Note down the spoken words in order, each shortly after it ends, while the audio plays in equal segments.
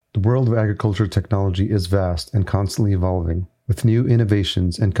The world of agriculture technology is vast and constantly evolving, with new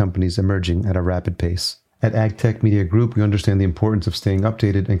innovations and companies emerging at a rapid pace. At AgTech Media Group, we understand the importance of staying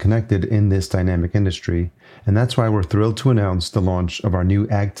updated and connected in this dynamic industry, and that's why we're thrilled to announce the launch of our new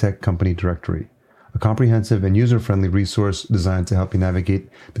AgTech Company Directory, a comprehensive and user-friendly resource designed to help you navigate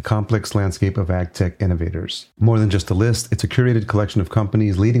the complex landscape of AgTech innovators. More than just a list, it's a curated collection of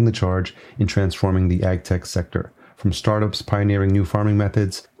companies leading the charge in transforming the AgTech sector, from startups pioneering new farming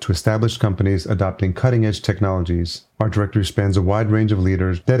methods to established companies adopting cutting-edge technologies. Our directory spans a wide range of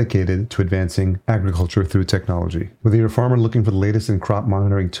leaders dedicated to advancing agriculture through technology. Whether you're a farmer looking for the latest in crop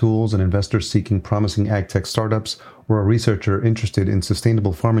monitoring tools, an investor seeking promising AgTech startups, or a researcher interested in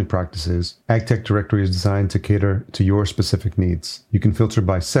sustainable farming practices, AgTech Directory is designed to cater to your specific needs. You can filter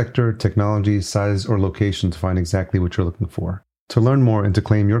by sector, technology, size, or location to find exactly what you're looking for. To learn more and to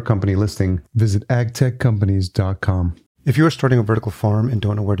claim your company listing, visit agtechcompanies.com. If you are starting a vertical farm and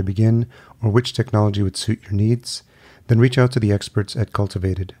don't know where to begin or which technology would suit your needs, then reach out to the experts at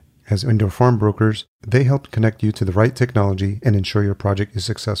Cultivated. As indoor farm brokers, they help connect you to the right technology and ensure your project is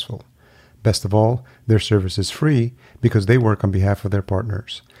successful. Best of all, their service is free because they work on behalf of their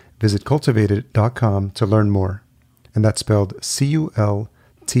partners. Visit cultivated.com to learn more. And that's spelled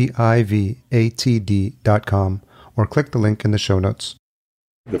cultivatd.com, or click the link in the show notes.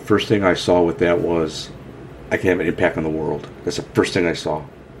 The first thing I saw with that was I can have an impact on the world. That's the first thing I saw.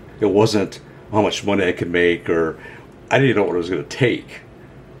 It wasn't how much money I could make, or I didn't know what it was going to take,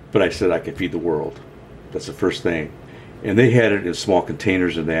 but I said I could feed the world. That's the first thing. And they had it in small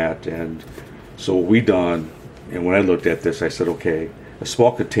containers and that, and so what we done, and when I looked at this, I said, okay, a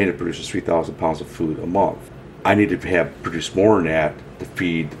small container produces 3,000 pounds of food a month. I need to produce more than that to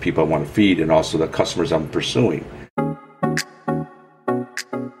feed the people I want to feed and also the customers I'm pursuing.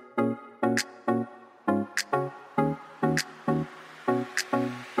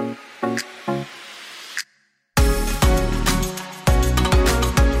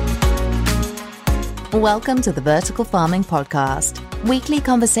 Welcome to the Vertical Farming Podcast, weekly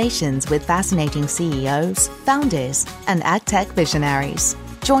conversations with fascinating CEOs, founders, and AgTech visionaries.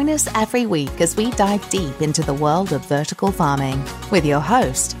 Join us every week as we dive deep into the world of vertical farming with your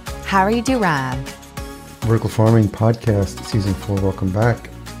host, Harry Duran. Vertical Farming Podcast, Season 4, welcome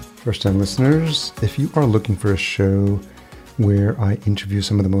back. First-time listeners, if you are looking for a show where I interview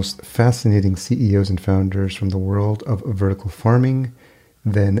some of the most fascinating CEOs and founders from the world of vertical farming,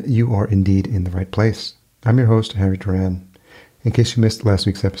 then you are indeed in the right place. I'm your host, Harry Duran. In case you missed last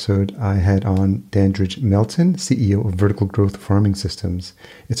week's episode, I had on Dandridge Melton, CEO of Vertical Growth Farming Systems.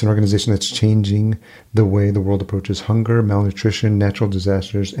 It's an organization that's changing the way the world approaches hunger, malnutrition, natural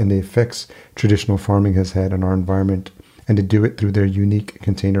disasters, and the effects traditional farming has had on our environment, and to do it through their unique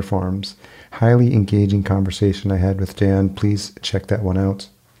container farms. Highly engaging conversation I had with Dan. Please check that one out.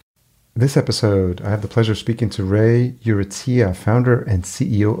 This episode, I have the pleasure of speaking to Ray Urrutia, founder and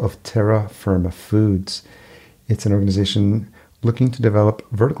CEO of Terra Firma Foods. It's an organization looking to develop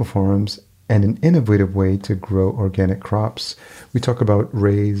vertical farms and an innovative way to grow organic crops. We talk about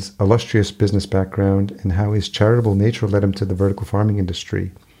Ray's illustrious business background and how his charitable nature led him to the vertical farming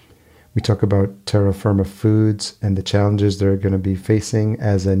industry. We talk about Terra Firma Foods and the challenges they're going to be facing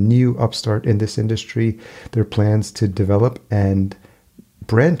as a new upstart in this industry, their plans to develop and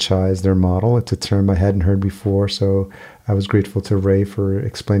franchise their model. It's a term I hadn't heard before, so I was grateful to Ray for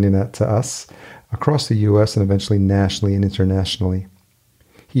explaining that to us across the U.S. and eventually nationally and internationally.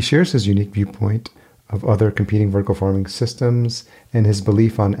 He shares his unique viewpoint of other competing vertical farming systems and his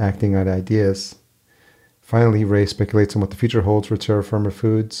belief on acting on ideas. Finally, Ray speculates on what the future holds for Terra Firma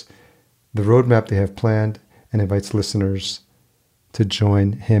Foods, the roadmap they have planned, and invites listeners to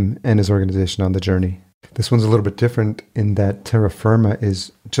join him and his organization on the journey. This one's a little bit different in that Terra Firma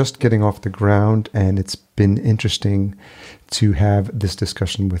is just getting off the ground, and it's been interesting to have this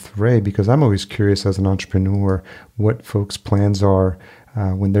discussion with Ray because I'm always curious as an entrepreneur what folks' plans are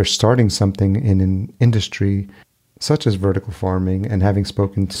when they're starting something in an industry such as vertical farming, and having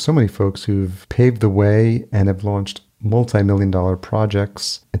spoken to so many folks who've paved the way and have launched multi-million-dollar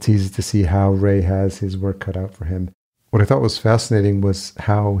projects, it's easy to see how Ray has his work cut out for him. What I thought was fascinating was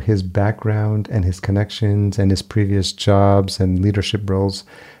how his background and his connections and his previous jobs and leadership roles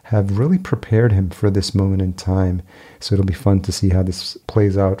have really prepared him for this moment in time. So it'll be fun to see how this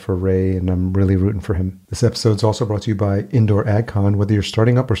plays out for Ray, and I'm really rooting for him. This episode is also brought to you by Indoor AgCon. Whether you're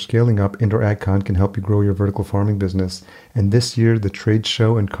starting up or scaling up, Indoor AgCon can help you grow your vertical farming business. And this year, the trade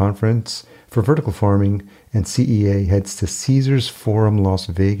show and conference for vertical farming, and CEA heads to Caesars Forum Las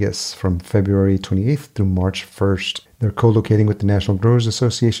Vegas from February 28th through March 1st. They're co-locating with the National Growers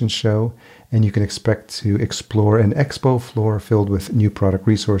Association show, and you can expect to explore an expo floor filled with new product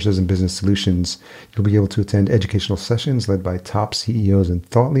resources and business solutions. You'll be able to attend educational sessions led by top CEOs and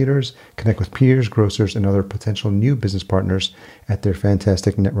thought leaders, connect with peers, grocers, and other potential new business partners at their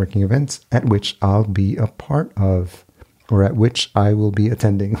fantastic networking events, at which I'll be a part of, or at which I will be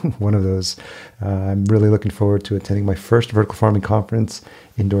attending one of those. I'm really looking forward to attending my first vertical farming conference,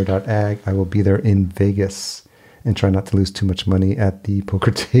 Indoor.ag. I will be there in Vegas and try not to lose too much money at the poker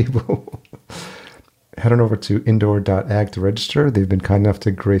table. Head on over to Indoor.ag to register. They've been kind enough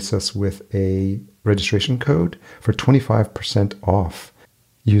to grace us with a registration code for 25% off.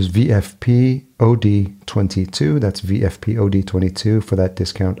 Use VFPOD22, that's VFPOD22 for that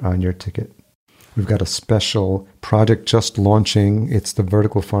discount on your ticket. We've got a special project just launching. It's the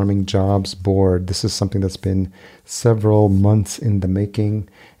Vertical Farming Jobs Board. This is something that's been several months in the making,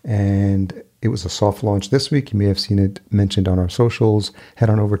 and it was a soft launch this week. You may have seen it mentioned on our socials. Head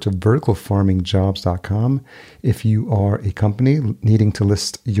on over to verticalfarmingjobs.com. If you are a company needing to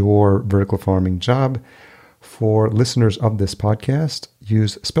list your vertical farming job, for listeners of this podcast,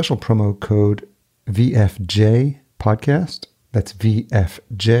 use special promo code VFJ podcast. That's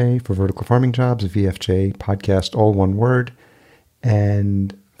VFJ for vertical farming jobs, VFJ podcast, all one word.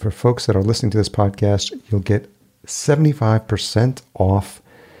 And for folks that are listening to this podcast, you'll get 75% off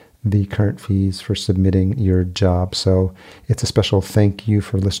the current fees for submitting your job. So it's a special thank you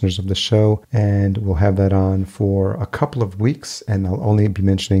for listeners of the show, and we'll have that on for a couple of weeks, and I'll only be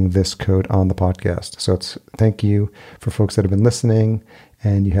mentioning this code on the podcast. So it's thank you for folks that have been listening,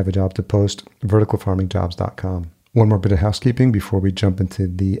 and you have a job to post, verticalfarmingjobs.com. One more bit of housekeeping before we jump into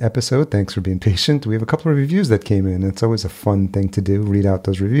the episode. Thanks for being patient. We have a couple of reviews that came in. It's always a fun thing to do, read out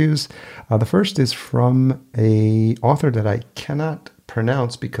those reviews. The first is from a author that I cannot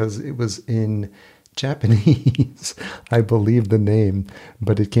pronounce because it was in Japanese. I believe the name,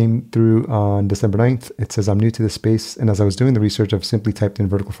 but it came through on December 9th. It says, I'm new to this space, and as I was doing the research, I've simply typed in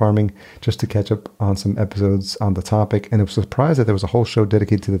vertical farming just to catch up on some episodes on the topic, and I was surprised that there was a whole show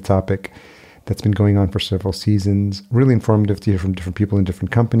dedicated to the topic that's been going on for several seasons. Really informative to hear from different people in different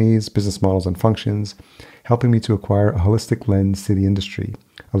companies, business models, and functions, helping me to acquire a holistic lens to the industry.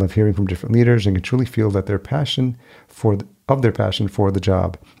 I love hearing from different leaders and can truly feel that their passion for the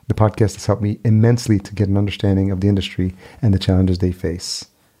job. The podcast has helped me immensely to get an understanding of the industry and the challenges they face.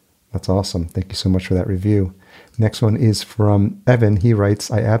 That's awesome. Thank you so much for that review. Next one is from Evan. He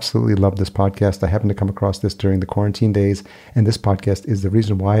writes, I absolutely love this podcast. I happened to come across this during the quarantine days, and this podcast is the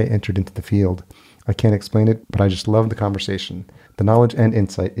reason why I entered into the field. I can't explain it, but I just love the conversation. The knowledge and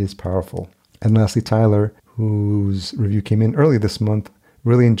insight is powerful. And lastly, Tyler, whose review came in early this month,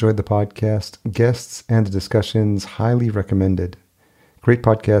 really enjoyed the podcast. Guests and the discussions highly recommended. Great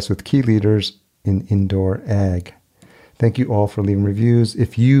podcast with key leaders in indoor ag. Thank you all for leaving reviews.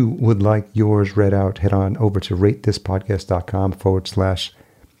 If you would like yours read out, head on over to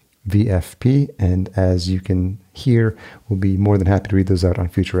ratethispodcast.com/VFP. And as you can hear, we'll be more than happy to read those out on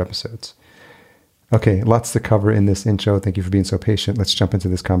future episodes. Okay, lots to cover in this intro. Thank you for being so patient. Let's jump into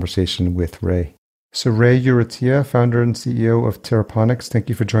this conversation with Ray. So Ray Urrutia, founder and CEO of Terraponics, thank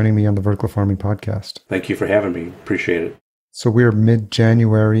you for joining me on the Vertical Farming Podcast. Thank you for having me. Appreciate it. So we're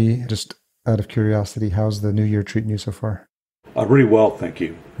mid-January. Just out of curiosity, how's the new year treating you so far? Really well, thank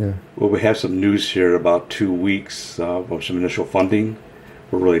you. Yeah. Well, we have some news here about 2 weeks of some initial funding.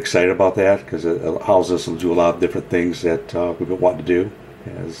 We're really excited about that because it allows us to do a lot of different things that we've been wanting to do.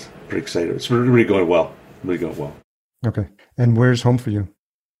 Yeah, it's pretty excited. It's really going well. Really going well. Okay. And where's home for you?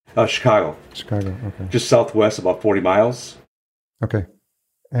 Chicago. Chicago, okay. Just southwest, about 40 miles. Okay.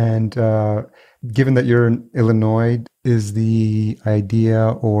 And given that you're in Illinois, is the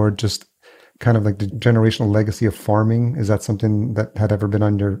idea or just kind of like the generational legacy of farming, is that something that had ever been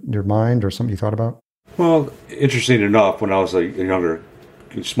on your mind or something you thought about? Well, interesting enough, when I was a younger,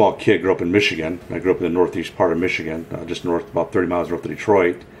 small kid, grew up in Michigan. I grew up in the northeast part of Michigan, just north, about 30 miles north of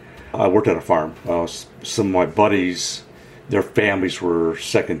Detroit. I worked at a farm. Some of my buddies, their families were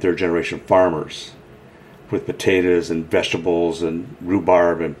second, third generation farmers with potatoes and vegetables and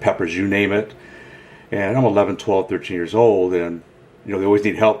rhubarb and peppers, you name it. And I'm 11, 12, 13 years old, and they always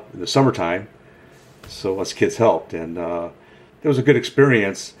need help in the summertime. So us kids helped, and it was a good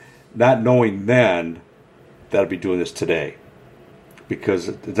experience, not knowing then that I'd be doing this today. Because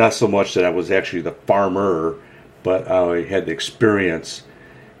it's not so much that I was actually the farmer, but I had the experience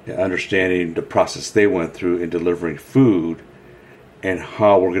in understanding the process they went through in delivering food and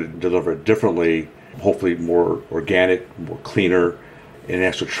how we're going to deliver it differently, hopefully more organic, more cleaner, and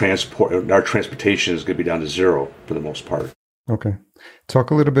actual transport, our transportation is going to be down to zero for the most part. Okay.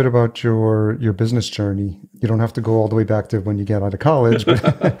 Talk a little bit about your business journey. You don't have to go all the way back to when you get out of college, but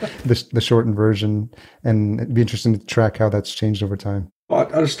the shortened version, and it'd be interesting to track how that's changed over time. Well,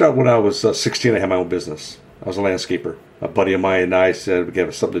 I'll start when I was 16. I had my own business. I was a landscaper. A buddy of mine and I said we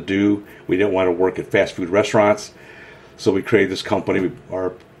got something to do. We didn't want to work at fast food restaurants, so we created this company.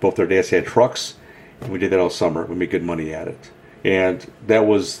 Both our dads had trucks, and we did that all summer. We made good money at it, and that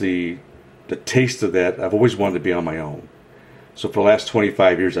was the taste of that. I've always wanted to be on my own. So for the last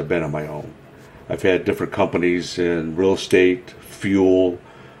 25 years, I've been on my own. I've had different companies in real estate, fuel.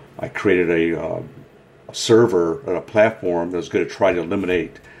 I created a server, a platform that was going to try to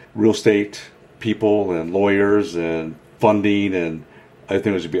eliminate real estate people and lawyers and funding, and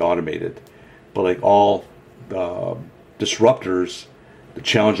everything was to be automated. But like all disruptors, the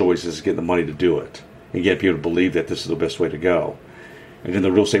challenge always is getting the money to do it and get people to believe that this is the best way to go. And then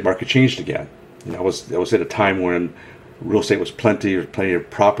the real estate market changed again. I was at a time when real estate was plenty of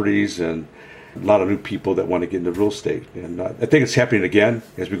properties and a lot of new people that want to get into real estate. And I think it's happening again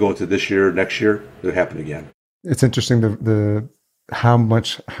as we go into this year, next year, it'll happen again. It's interesting the how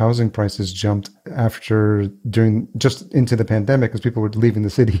much housing prices jumped during just into the pandemic, because people were leaving the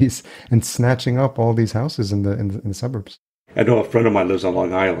cities and snatching up all these houses in the suburbs. I know a friend of mine lives on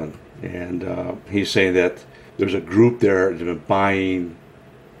Long Island, and he's saying that there's a group there that's been buying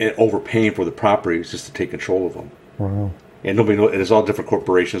and overpaying for the properties just to take control of them. Wow. And nobody knows. It's all different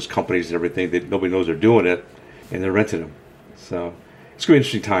corporations, companies, and everything. Nobody knows they're doing it, and they're renting them. So it's going to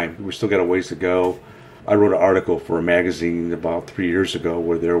be an interesting time. We still got a ways to go. I wrote an article for a magazine about 3 years ago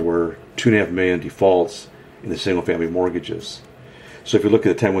where there were 2.5 million defaults in the single-family mortgages. So if you look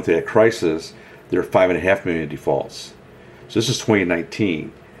at the time when they had crisis, there are 5.5 million defaults. So this is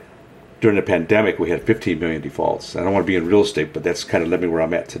 2019. During the pandemic, we had 15 million defaults. I don't want to be in real estate, but that's kind of led me where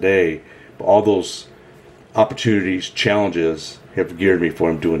I'm at today. But all those opportunities, challenges have geared me for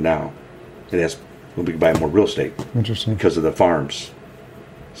what I'm doing now. And that's when we can buy more real estate. Interesting. Because of the farms.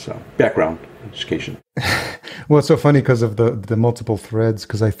 So, background, education. Well, it's so funny because of the multiple threads,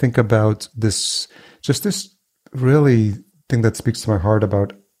 because I think about this really thing that speaks to my heart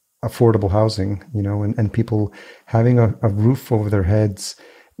about affordable housing, and people having a roof over their heads,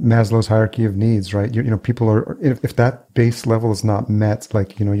 Maslow's hierarchy of needs, right? People are, if that base level is not met,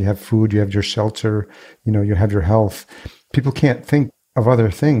 like, you have food, you have your shelter, you have your health, people can't think of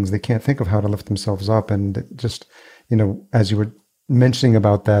other things. They can't think of how to lift themselves up. And just, as you were mentioning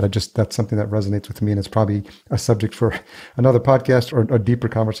about that, that's something that resonates with me. And it's probably a subject for another podcast or a deeper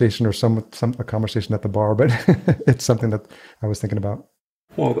conversation or a conversation at the bar, but it's something that I was thinking about.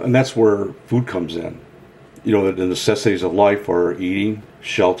 Well, and that's where food comes in. The necessities of life are eating,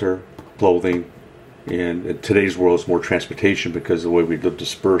 shelter, clothing, and in today's world it's more transportation because of the way we live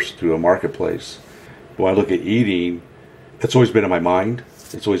dispersed through a marketplace. When I look at eating, it's always been in my mind,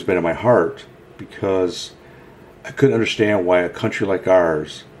 it's always been in my heart, because I couldn't understand why a country like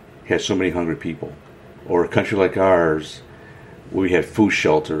ours has so many hungry people, or a country like ours we have food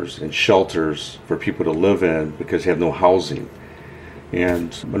shelters and shelters for people to live in because they have no housing.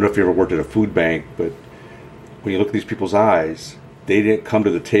 And I don't know if you ever worked at a food bank, but when you look at these people's eyes, they didn't come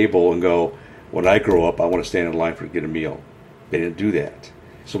to the table and go, when I grow up, I want to stand in line to get a meal. They didn't do that.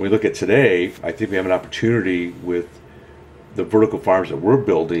 So when we look at today, I think we have an opportunity with the vertical farms that we're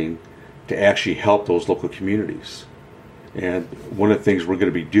building to actually help those local communities. And one of the things we're going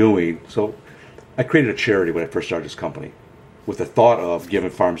to be doing, so I created a charity when I first started this company with the thought of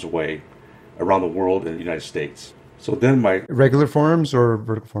giving farms away around the world in the United States. So then my... Regular farms or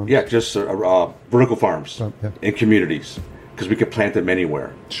vertical farms? Yeah, just vertical farms yeah. In communities, because we could plant them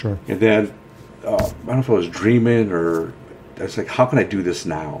anywhere. Sure. And then, I don't know if I was dreaming or... I was like, how can I do this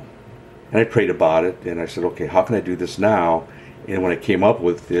now? And I prayed about it, and I said, okay, how can I do this now? And what I came up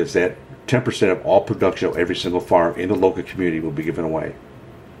with is that 10% of all production of every single farm in the local community will be given away.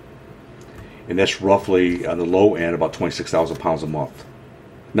 And that's roughly, on the low end, about 26,000 pounds a month.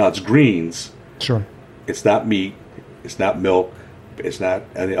 Now, it's greens. Sure. It's not meat. It's not milk. It's not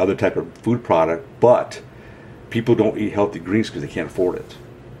any other type of food product. But people don't eat healthy greens because they can't afford it.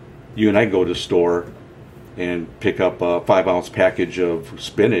 You and I go to the store and pick up a 5-ounce package of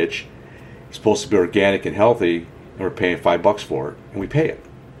spinach. It's supposed to be organic and healthy, and we're paying $5 for it, and we pay it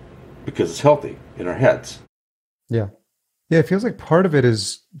because it's healthy in our heads. Yeah. Yeah, it feels like part of it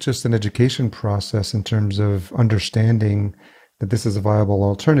is just an education process in terms of understanding that this is a viable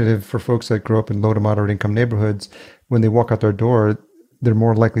alternative for folks that grow up in low to moderate income neighborhoods. When they walk out their door, they're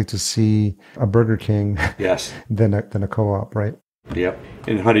more likely to see a Burger King yes. than a co-op, right? Yep.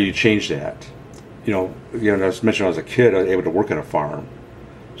 And how do you change that? As mentioned, when I was a kid, I was able to work on a farm.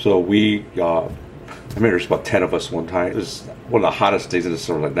 So I remember there's about 10 of us one time. It was one of the hottest days in the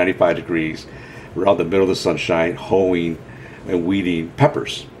summer, like 95 degrees. We're out in the middle of the sunshine, hoeing and weeding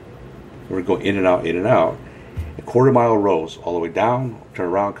peppers. We're going in and out, a quarter-mile rows all the way down, turn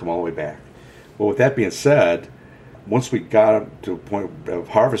around, come all the way back. Well, with that being said, once we got them to a point of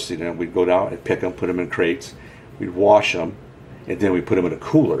harvesting them, we'd go down and pick them, put them in crates, we'd wash them, and then we put them in a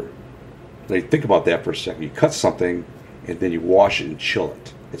cooler. Now, you think about that for a second. You cut something, and then you wash it and chill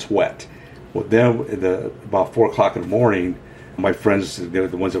it. It's wet. Well, then about 4 o'clock in the morning, my friends, the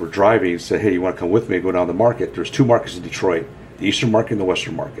ones that were driving, said, hey, you want to come with me and go down to the market? There's 2 markets in Detroit, the Eastern Market and the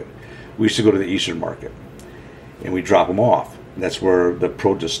Western Market. We used to go to the Eastern Market, and we'd drop them off. And that's where the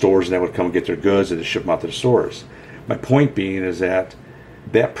produce stores and that would come and get their goods and ship them out to the stores. My point being is that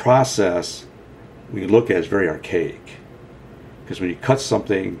process, when you look at it, is very archaic. Because when you cut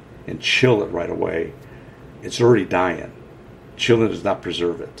something and chill it right away, it's already dying. Chilling does not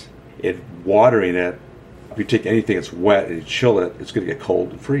preserve it. Watering it, if you take anything that's wet and you chill it, it's going to get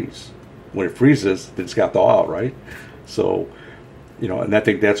cold and freeze. When it freezes, then it's got to thaw out, right? So, and I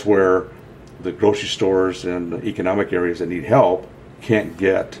think that's where the grocery stores and the economic areas that need help can't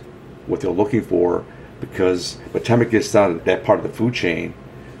get what they're looking for, because by the time it gets down to that part of the food chain,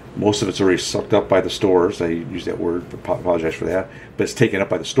 most of it's already sucked up by the stores. I use that word, apologize for that, but it's taken up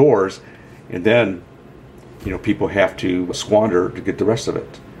by the stores, and then people have to squander to get the rest of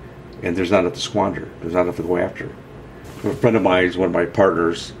it, and there's not enough to squander. There's not enough to go after. A friend of mine is one of my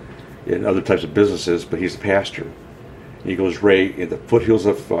partners in other types of businesses, but he's a pastor. He goes, Ray, in the foothills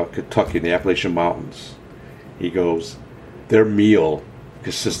of Kentucky, in the Appalachian Mountains, he goes, their meal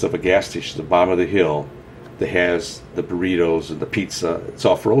consists of a gas station at the bottom of the hill that has the burritos and the pizza. It's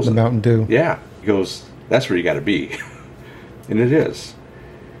all frozen. The Mountain Dew. Yeah. He goes, that's where you got to be. And it is.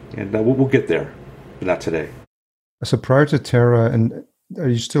 And we'll get there, but not today. So prior to Terra, and are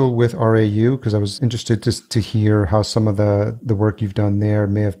you still with RAU? Because I was interested to hear how some of the work you've done there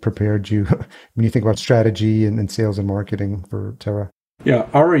may have prepared you when you think about strategy and sales and marketing for Terra. Yeah,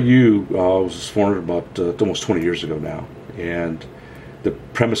 RAU was formed about almost 20 years ago now. And the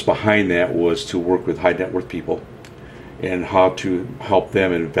premise behind that was to work with high net worth people and how to help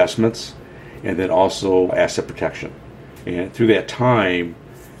them in investments and then also asset protection. And through that time,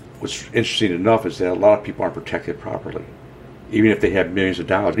 what's interesting enough is that a lot of people aren't protected properly. Even if they have millions of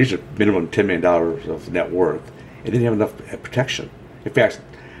dollars, these are minimum $10 million of net worth, and they didn't have enough protection. In fact,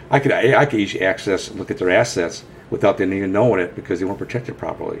 I could easily access and look at their assets without them even knowing it because they weren't protected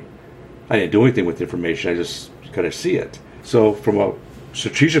properly. I didn't do anything with the information, I just kind of see it. So from a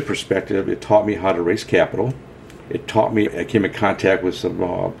strategic perspective, it taught me how to raise capital. It taught me, I came in contact with some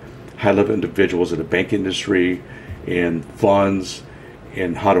high-level individuals in the bank industry and funds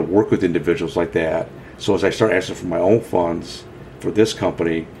and how to work with individuals like that. So as I started asking for my own funds for this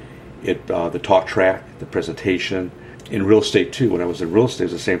company, the talk track, the presentation, in real estate too. When I was in real estate,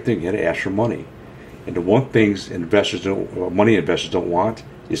 it was the same thing. You had to ask for money. And the one thing money investors don't want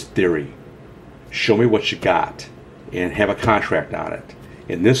is theory. Show me what you got and have a contract on it.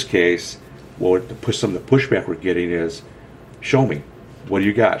 In this case, some of the pushback we're getting is, show me. What do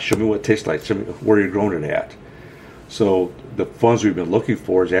you got? Show me what it tastes like. Show me where you're growing it at. So the funds we've been looking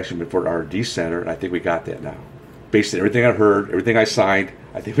for has actually been for an R&D center, and I think we got that now. Based on everything I heard, everything I signed,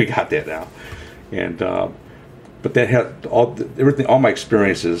 I think we got that now. And but that had all my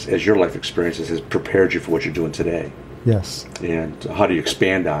experiences, as your life experiences, has prepared you for what you're doing today. Yes. And how do you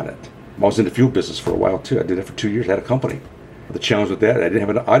expand on it? I was in the fuel business for a while too. I did that for 2 years. I had a company. The challenge with that, I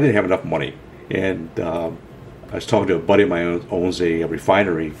didn't have enough money. And I was talking to a buddy of mine who owns a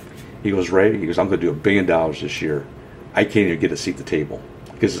refinery. He goes, Ray, I'm going to do $1 billion this year. I can't even get a seat at the table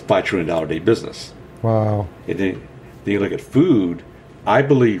because it's a $5 trillion a day business. Wow. And then you look at food. I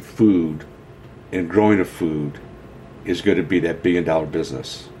believe food and growing of food is going to be that $1 billion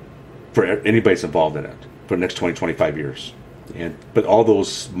business for anybody that's involved in it for the next 20, 25 years. But all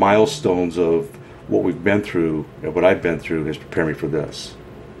those milestones of what we've been through and what I've been through has prepared me for this.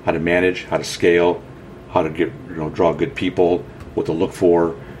 How to manage, how to scale, how to draw good people, what to look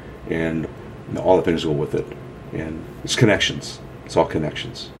for, and all the things that go with it. And it's connections. It's all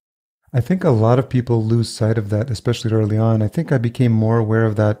connections. I think a lot of people lose sight of that, especially early on. I think I became more aware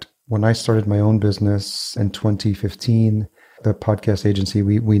of that when I started my own business in 2015, the podcast agency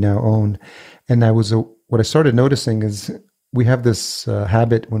we now own. And what I started noticing is we have this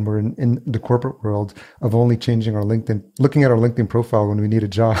habit when we're in the corporate world of only changing our LinkedIn, looking at our LinkedIn profile when we need a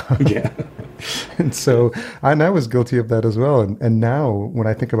job. Yeah. And so I was guilty of that as well. And now when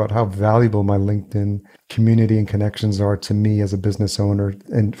I think about how valuable my LinkedIn community and connections are to me as a business owner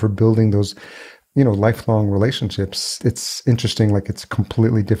and for building those lifelong relationships, it's interesting. Like it's a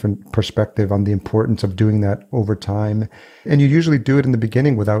completely different perspective on the importance of doing that over time. And you usually do it in the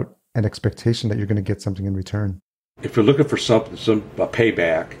beginning without an expectation that you're going to get something in return. If you're looking for a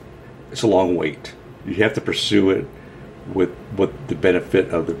payback, it's a long wait. You have to pursue it with what the benefit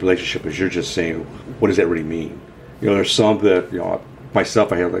of the relationship is. You're just saying, what does that really mean? There's some that,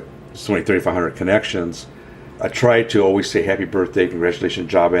 myself, I have like 3,500 connections. I try to always say happy birthday, congratulations,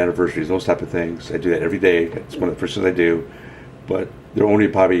 job anniversaries, those type of things. I do that every day. That's one of the first things I do. But there are only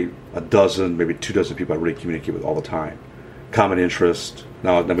probably a dozen, maybe 24 people I really communicate with all the time. Common interest.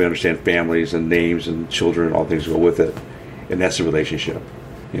 Now we understand families and names and children and all things go with it. And that's a relationship.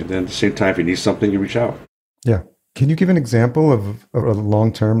 And then at the same time, if you need something, you reach out. Yeah. Can you give an example of a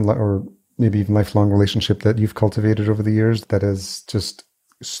long-term or maybe even lifelong relationship that you've cultivated over the years that has just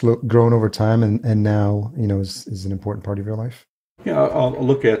grown over time and now, is an important part of your life? Yeah, I'll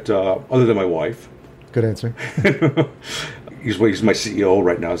look at, other than my wife. Good answer. He's my CEO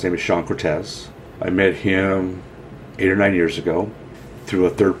right now. His name is Sean Cortez. I met him 8 or 9 years ago through a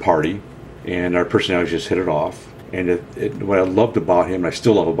third party, and our personalities just hit it off. And what I loved about him, and I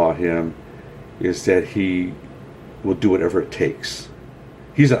still love about him, is that he will do whatever it takes.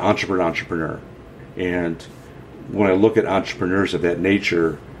 He's an entrepreneur. And when I look at entrepreneurs of that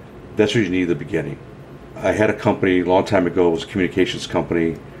nature, that's what you need at the beginning. I had a company a long time ago. It was a communications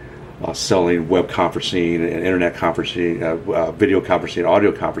company selling web conferencing and internet conferencing, video conferencing,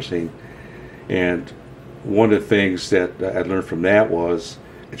 audio conferencing. And one of the things that I learned from that was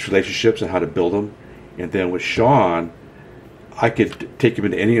its relationships and how to build them. And then with Sean, I could take him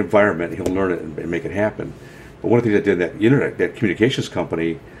into any environment, he'll learn it and make it happen. But one of the things I did in that internet, that communications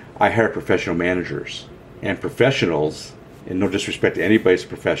company, I hired professional managers. And professionals, and no disrespect to anybody's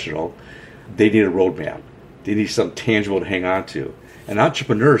professional, they need a roadmap. They need something tangible to hang on to. An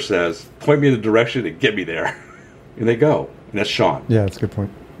entrepreneur says, point me in the direction and get me there. And they go. And that's Sean. Yeah, that's a good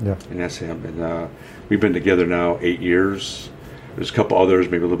point. Yeah. And that's him. And we've been together now 8 years. There's a couple others,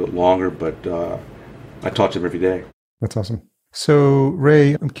 maybe a little bit longer, but I talk to him every day. That's awesome. So,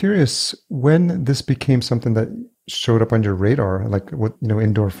 Ray, I'm curious when this became something that showed up on your radar, like what,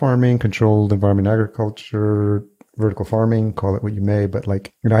 indoor farming, controlled environment agriculture, vertical farming, call it what you may. But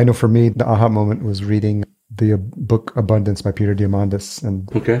I know for me, the aha moment was reading the book Abundance by Peter Diamandis. And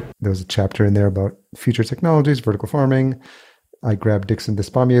there was a chapter in there about future technologies, vertical farming. I grabbed Dixon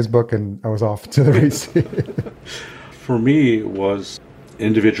Despommier's book and I was off to the races. For me, it was an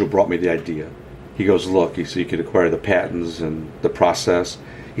individual brought me the idea. He goes, look, so you could acquire the patents and the process.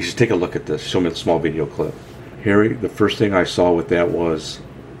 He says, take a look at this. Show me a small video clip. Harry, the first thing I saw with that was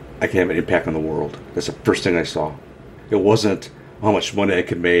I can have an impact on the world. That's the first thing I saw. It wasn't how much money I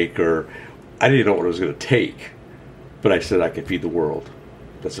could make, or I didn't know what it was going to take. But I said I could feed the world.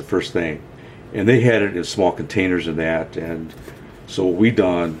 That's the first thing. And they had it in small containers and that. And so what we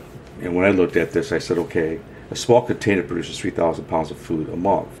done, and when I looked at this, I said, okay, a small container produces 3,000 pounds of food a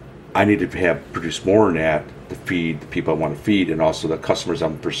month. I need to produce more than that to feed the people I want to feed and also the customers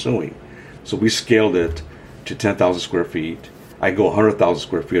I'm pursuing. So we scaled it to 10,000 square feet. I go 100,000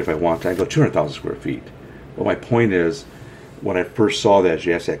 square feet if I want to. I go 200,000 square feet. But my point is, when I first saw that, as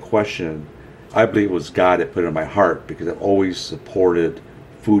you asked that question, I believe it was God that put it in my heart because I've always supported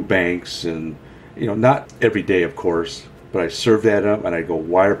food banks and, not every day, of course, but I serve that up and I go,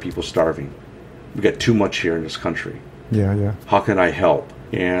 why are people starving? We got too much here in this country. Yeah. How can I help?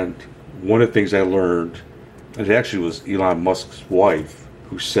 And one of the things I learned, and it actually was Elon Musk's wife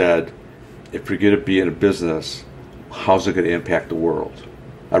who said, if you're going to be in a business, how's it going to impact the world?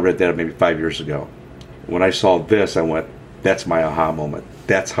 I read that maybe 5 years ago. When I saw this, I went, that's my aha moment.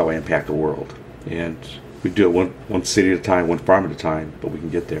 That's how I impact the world. And we do it one city at a time, one farm at a time, but we can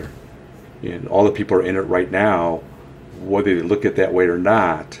get there. And all the people are in it right now, whether they look at it that way or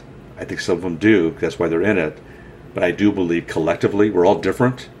not, I think some of them do, that's why they're in it. But I do believe collectively, we're all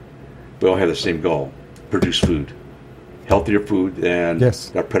different. We all have the same goal, produce food. Healthier food than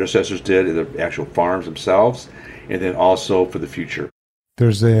our predecessors did in the actual farms themselves, and then also for the future.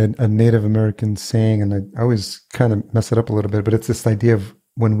 There's a Native American saying, and I always kind of mess it up a little bit, but it's this idea of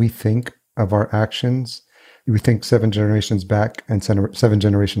when we think of our actions, we think 7 generations back and 7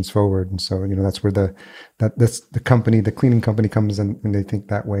 generations forward. And so, that's where that's the company, the cleaning company comes in and they think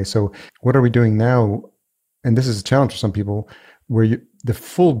that way. So what are we doing now? And this is a challenge for some people where the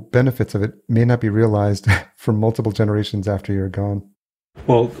full benefits of it may not be realized for multiple generations after you're gone.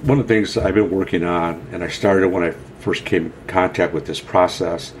 Well, one of the things I've been working on, and I started when I first came in contact with this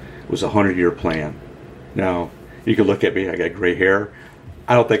process, was a 100-year plan. Now, you can look at me, I got gray hair.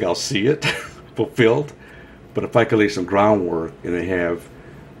 I don't think I'll see it fulfilled, but if I can lay some groundwork and I have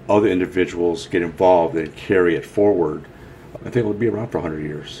other individuals get involved and carry it forward, I think it would be around for 100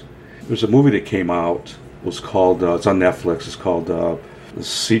 years. There's a movie that came out, it was called, it's on Netflix, it's called The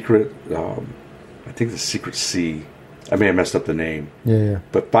Secret, I think The Secret Sea. I may have messed up the name. Yeah.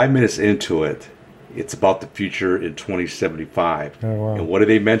 But 5 minutes into it, it's about the future in 2075. Oh, wow. And what do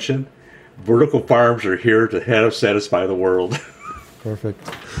they mention? Vertical farms are here to satisfy the world. Perfect.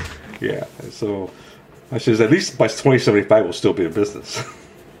 Yeah. So I says at least by 2075 we'll still be in business.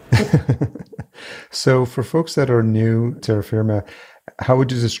 So for folks that are new to Terra Firma, how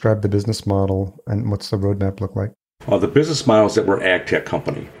would you describe the business model and what's the roadmap look like? The business model is that we're an ag tech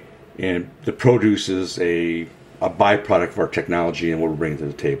company, and the produce is a byproduct of our technology and what we're bringing to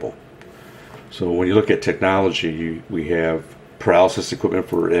the table. So when you look at technology, we have pyrolysis equipment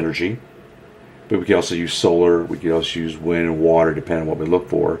for energy, but we can also use solar, we can also use wind and water depending on what we look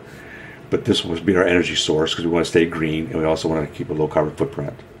for. But this will be our energy source because we want to stay green and we also want to keep a low carbon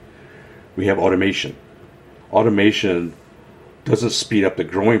footprint. We have automation. Automation doesn't speed up the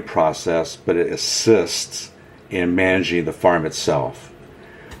growing process, but it assists in managing the farm itself.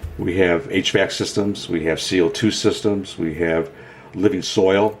 We have HVAC systems, we have CO2 systems, we have living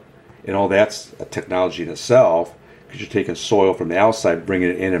soil, and all that's a technology in itself because you're taking soil from the outside, bringing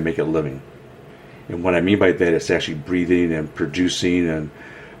it in and make it living. And what I mean by that is actually breathing and producing and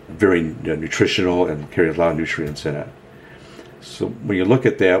very nutritional and carries a lot of nutrients in it. So when you look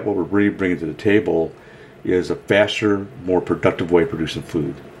at that, what we're really bringing to the table is a faster, more productive way of producing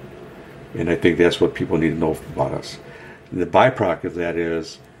food. And I think that's what people need to know about us. And the byproduct of that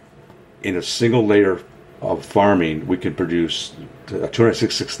is, in a single layer of farming, we can produce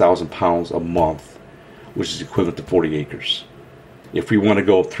 266,000 pounds a month, which is equivalent to 40 acres. If we want to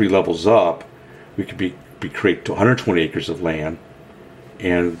go 3 levels up, we could create 120 acres of land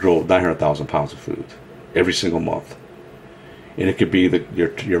and grow 900,000 pounds of food every single month. And it could be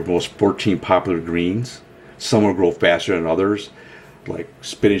your most 14 popular greens. Some will grow faster than others, like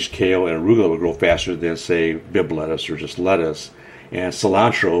spinach, kale, and arugula will grow faster than, say, Bibb lettuce or just lettuce. And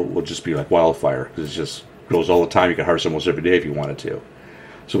cilantro will just be like wildfire because it just grows all the time. You can harvest almost every day if you wanted to.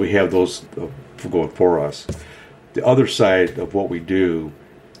 So we have those going for us. The other side of what we do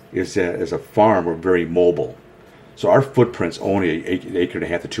is that as a farm, we're very mobile. So our footprint's only an acre and a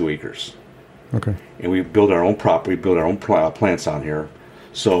half to 2 acres. Okay. And we build our own property, build our own plants on here.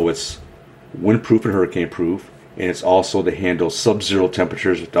 So it's windproof and hurricane proof, and it's also to handle sub-zero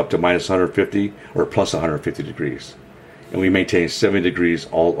temperatures up to minus 150 or plus 150 degrees. And we maintain 70 degrees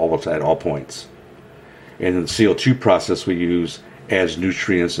all at all points. And then the CO2 process we use adds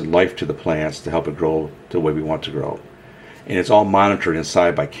nutrients and life to the plants to help it grow the way we want to grow. And it's all monitored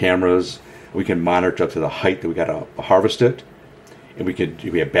inside by cameras. We can monitor up to the height that we got to harvest it, and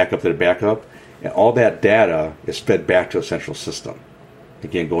we have backup to the backup. And all that data is fed back to a central system.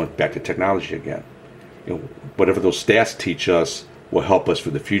 Again, going back to technology again. Whatever those stats teach us will help us for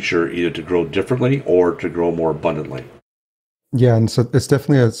the future, either to grow differently or to grow more abundantly. Yeah, and so it's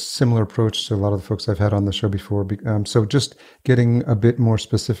definitely a similar approach to a lot of the folks I've had on the show before. So just getting a bit more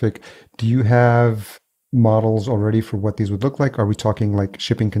specific, do you have models already for what these would look like? Are we talking like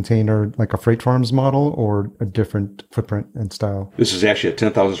shipping container, like a freight farms model, or a different footprint and style? This is actually a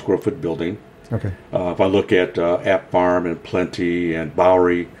 10,000 square foot building. Okay. If I look at App Farm and Plenty and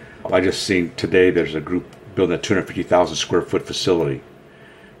Bowery, I just seen today there's a group building a 250,000 square foot facility.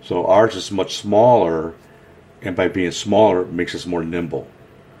 So ours is much smaller, and by being smaller, it makes us more nimble.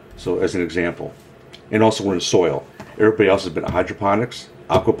 So as an example, and also we're in soil. Everybody else has been hydroponics,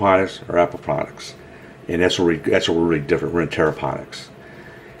 aquaponics, or aquaponics, and that's where we're really different. We're in terraponics,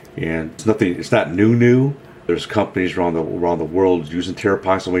 and it's not new. There's companies around the world using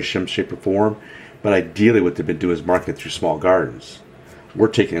terraponics in some way, shape, or form, but ideally what they've been doing is marketing through small gardens. We're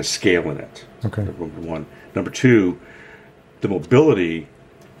taking a scale in it. Okay. Number one. Number two, the mobility.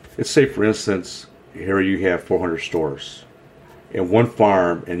 Let's say, for instance, here you have 400 stores and one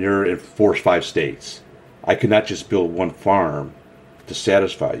farm, and you're in 4 or 5 states. I could not just build one farm to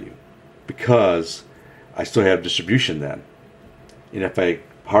satisfy you because I still have distribution then. And if I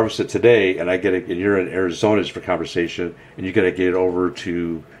harvest it today and and you're in Arizona just for conversation, and you got to get it over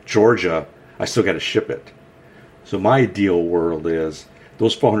to Georgia, I still got to ship it. So my ideal world is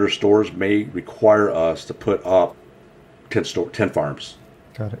those 400 stores may require us to put up 10 farms.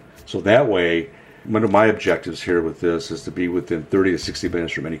 Got it. So that way, one of my objectives here with this is to be within 30 to 60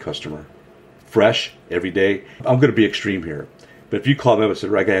 minutes from any customer. Fresh, every day. I'm going to be extreme here. But if you call me up and say,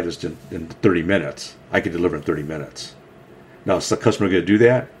 I got to have this in 30 minutes, I can deliver in 30 minutes. Now, is the customer going to do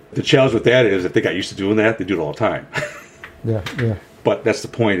that? The challenge with that is if they got used to doing that, they do it all the time. Yeah. But that's the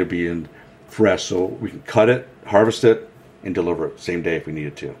point of being fresh. So we can cut it, harvest it, and deliver it same day if we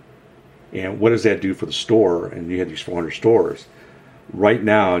needed to. And what does that do for the store? And you had these 400 stores. Right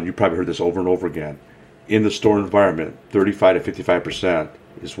now, and you probably heard this over and over again, in the store environment, 35 to 55%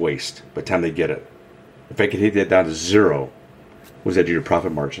 is waste by the time they get it. If I could hit that down to zero, what does that do to your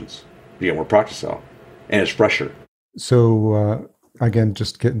profit margins? You get more product to sell, and it's fresher. So again,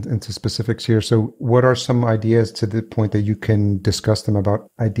 just getting into specifics here. So what are some ideas to the point that you can discuss them about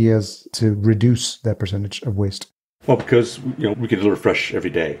ideas to reduce that percentage of waste? Well, because we can deliver fresh every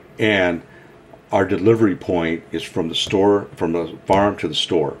day, and our delivery point is from the store, from the farm to the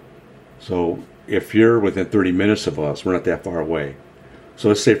store. So if you're within 30 minutes of us, we're not that far away. So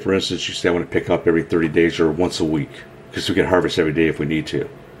let's say, for instance, you say I want to pick up every 30 days or once a week, because we can harvest every day if we need to.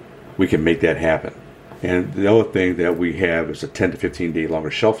 We can make that happen. And the other thing that we have is a 10 to 15 day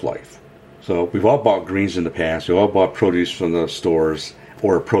longer shelf life. So we've all bought greens in the past. We've all bought produce from the stores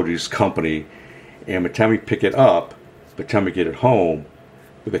or a produce company. And by the time we pick it up, by the time we get it home,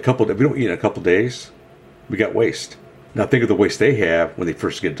 if we don't eat in a couple days, we got waste. Now think of the waste they have when they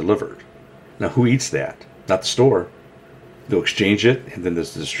first get delivered. Now who eats that? Not the store. They'll exchange it, and then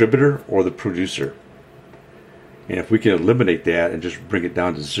there's the distributor or the producer. And if we can eliminate that and just bring it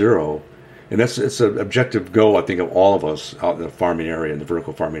down to zero, and it's an objective goal, I think, of all of us out in the farming area, in the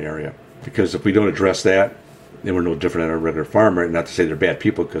vertical farming area. Because if we don't address that, then we're no different than a regular farmer. And not to say they're bad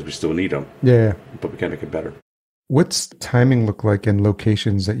people, because we still need them. Yeah. But we can make it better. What's timing look like in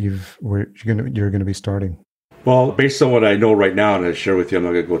locations that you're going to be starting? Well, based on what I know right now, and I share with you, I'm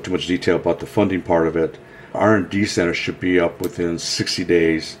not going to go too much detail about the funding part of it. R&D center should be up within 60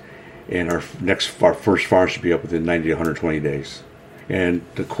 days, and our first farm should be up within 90 to 120 days. And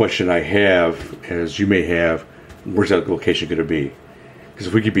the question I have, as you may have, where's that location going to be? Because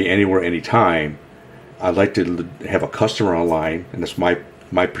if we could be anywhere, anytime, I'd like to have a customer online, and that's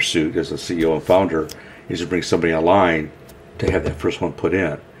my pursuit as a CEO and founder, is to bring somebody online to have that first one put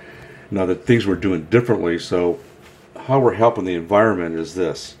in. Now, the things we're doing differently, so how we're helping the environment is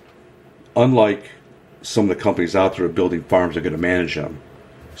this. Unlike some of the companies out there building farms are going to manage them.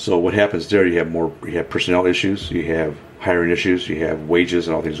 So what happens there, you have personnel issues, you have hiring issues, you have wages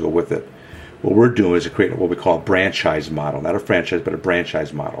and all things that go with it. What we're doing is creating what we call a franchise model, not a franchise, but a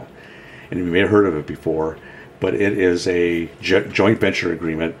franchise model. And you may have heard of it before, but it is a joint venture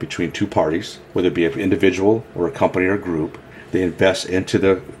agreement between two parties, whether it be an individual or a company or a group. They invest into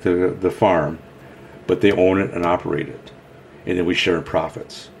the farm, but they own it and operate it. And then we share in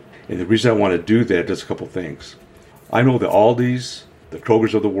profits. And the reason I want to do that is a couple things. I know the Aldis, the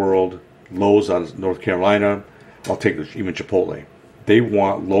Krogers of the world, Lowe's out of North Carolina, I'll take even Chipotle. They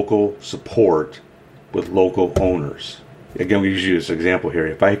want local support with local owners. Again, we use you as an example here.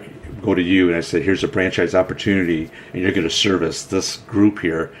 If I go to you and I say, here's a franchise opportunity, and you're going to service this group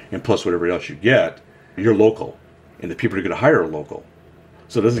here, and plus whatever else you get, you're local. And the people are going to hire are local.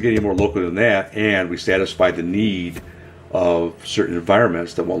 So it doesn't get any more local than that, and we satisfy the need of certain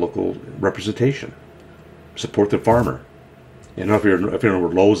environments that want local representation. Support the farmer. You know, if you know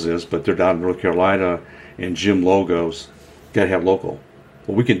where Lowe's is, but they're down in North Carolina, and Jim Logos, got to have local.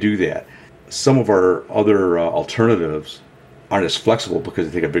 Well, we can do that. Some of our other alternatives aren't as flexible because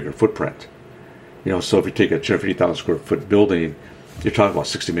they take a bigger footprint. You know, so if you take a 250,000 square foot building, you're talking about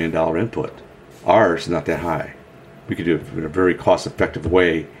 $60 million input. Ours is not that high. We could do it in a very cost-effective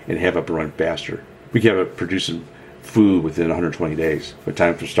way and have it run faster. We can have it producing food within 120 days, by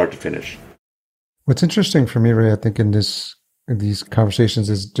time from start to finish. What's interesting for me, Ray, I think in these conversations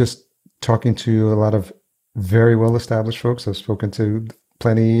is just talking to a lot of very well-established folks. I've spoken to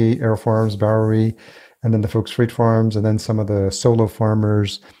plenty AeroFarms, Bowery, and then the folks Freight Farms, and then some of the solo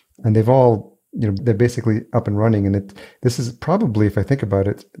farmers, and they've all, they're basically up and running. And this is probably, if I think about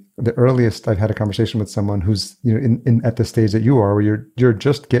it, the earliest I've had a conversation with someone who's, in at the stage that you are, where you're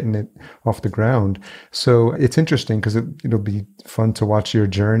just getting it off the ground. So it's interesting because it'll be fun to watch your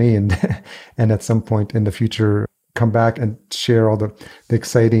journey and and at some point in the future come back and share all the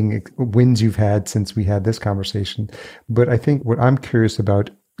exciting wins you've had since we had this conversation. But I think what I'm curious about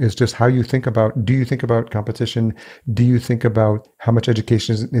is just how you think about, do you think about competition? Do you think about how much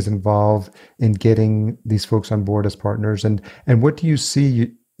education is involved in getting these folks on board as partners? And what do you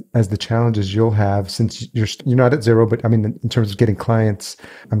see as the challenges you'll have, since you're not at zero, but I mean, in terms of getting clients,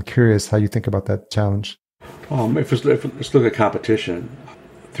 I'm curious how you think about that challenge. Let's look at competition.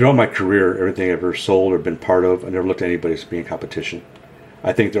 Throughout my career, everything I've ever sold or been part of, I never looked at anybody as being competition.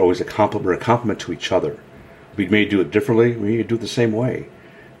 I think they're always a compliment to each other. We may do it differently, we may do it the same way.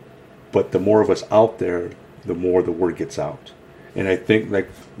 But the more of us out there, the more the word gets out. And I think, like,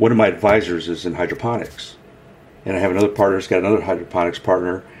 one of my advisors is in hydroponics. And I have another partner who's got another hydroponics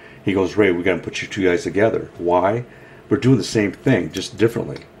partner. He goes, Ray, we got to put you two guys together. Why? We're doing the same thing, just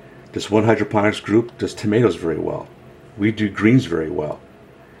differently. This one hydroponics group does tomatoes very well. We do greens very well.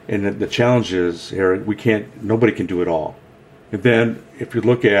 And the challenge is, Eric, nobody can do it all. And then if you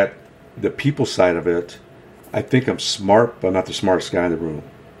look at the people side of it, I think I'm smart, but I'm not the smartest guy in the room.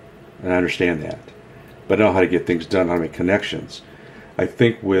 And I understand that. But I know how to get things done, how to make connections. I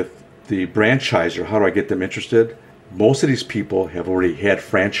think with the franchiser, how do I get them interested? Most of these people have already had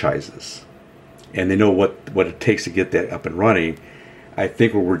franchises. And they know what it takes to get that up and running. I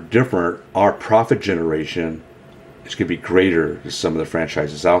think where we're different, our profit generation is going to be greater than some of the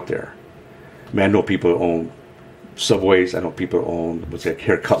franchises out there. I mean, I know people who own Subways. I know people who own,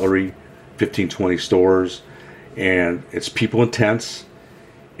 hair cutlery, 15, 20 stores. And it's people intense,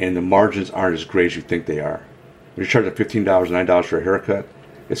 and the margins aren't as great as you think they are. When you're charging $15, $9 for a haircut,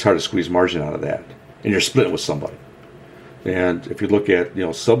 it's hard to squeeze margin out of that. And you're splitting with somebody. And if you look at,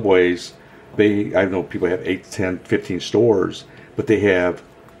 Subways, I know people have 8, 10, 15 stores, but they have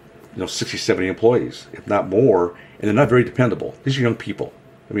 60, 70 employees, if not more, and they're not very dependable. These are young people.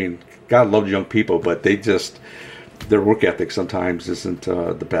 I mean, God loves young people, but their work ethic sometimes isn't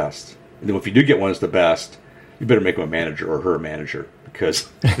the best. And then if you do get one that's the best, you better make them a manager or her a manager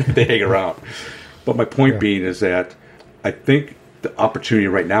because they hang around. But my point being is that I think the opportunity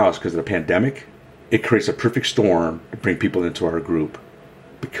right now is because of the pandemic. It creates a perfect storm to bring people into our group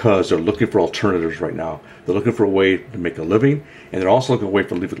because they're looking for alternatives right now. They're looking for a way to make a living, and they're also looking for a way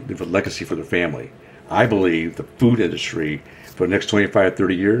to leave a legacy for their family. I believe the food industry for the next 25,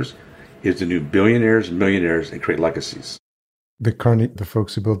 30 years is the new billionaires and millionaires and create legacies. The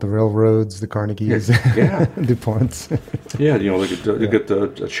folks who built the railroads, the Carnegies, DuPonts. Look at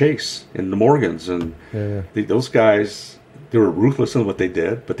the Chase and the Morgans, and those guys, they were ruthless in what they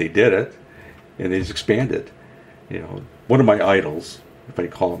did, but they did it, and they just expanded. One of my idols, if I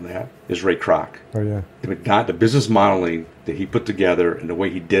can call him that, is Ray Kroc. Oh, yeah. The business modeling that he put together and the way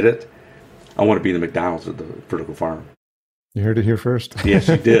he did it, I want to be the McDonald's of the vertical farm. You heard it here first. Yes,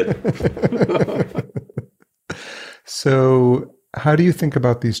 you did. So how do you think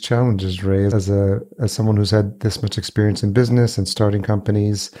about these challenges, Ray, as someone who's had this much experience in business and starting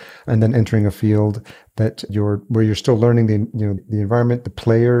companies and then entering a field where you're still learning the environment, the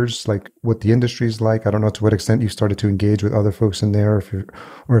players, like what the industry is like? I don't know to what extent you've started to engage with other folks in there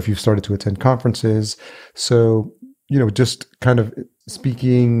or if you've started to attend conferences. So, just kind of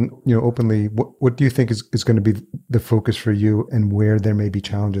speaking, openly, what do you think is going to be the focus for you and where there may be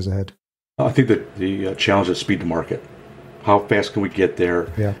challenges ahead? I think that the challenge is speed to market. How fast can we get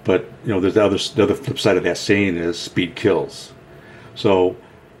there? Yeah. But there's the other flip side of that saying is speed kills. So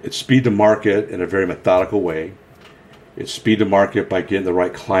it's speed to market in a very methodical way. It's speed to market by getting the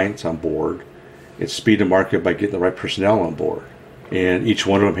right clients on board. It's speed to market by getting the right personnel on board. And each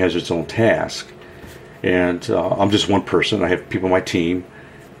one of them has its own task. And I'm just one person. I have people on my team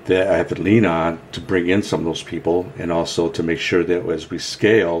that I have to lean on to bring in some of those people and also to make sure that as we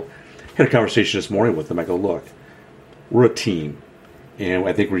scale. I had a conversation this morning with them. I go, look, we're a team, and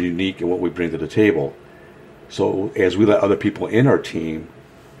I think we're unique in what we bring to the table. So as we let other people in our team,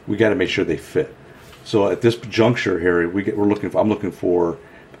 we got to make sure they fit. So at this juncture, Harry, I'm looking for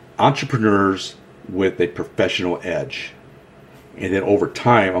entrepreneurs with a professional edge, and then over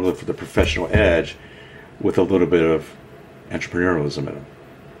time, I'm looking for the professional edge with a little bit of entrepreneurialism in them,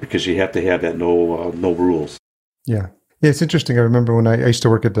 because you have to have that no rules. Yeah, it's interesting. I remember when I used to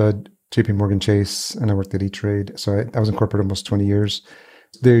work at the JP Morgan Chase, and I worked at E-Trade. So I was in corporate almost 20 years.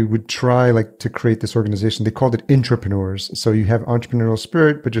 They would try to create this organization. They called it intrapreneurs. So you have entrepreneurial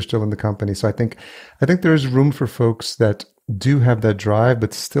spirit, but you're still in the company. So I think there's room for folks that do have that drive,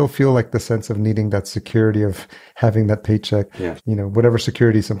 but still feel like the sense of needing that security of having that paycheck, whatever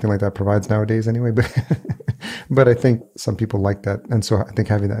security something like that provides nowadays anyway. But I think some people like that. And so I think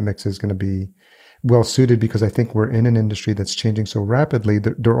having that mix is going to be well suited, because I think we're in an industry that's changing so rapidly.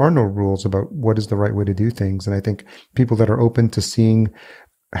 There are no rules about what is the right way to do things. And I think people that are open to seeing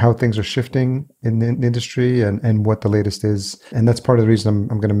how things are shifting in the industry and what the latest is. And that's part of the reason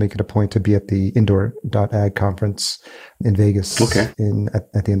I'm going to make it a point to be at the Indoor.ag conference in Vegas at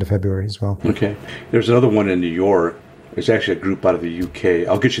the end of February as well. Okay. There's another one in New York. It's actually a group out of the UK.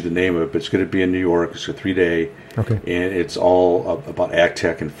 I'll get you the name of it, but it's going to be in New York. It's a 3-day. Okay. And it's all about ag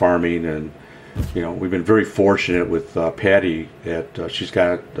tech and farming. And, we've been very fortunate with Patty that she's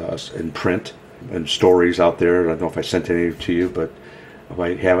got us in print and stories out there. I don't know if I sent any to you, but if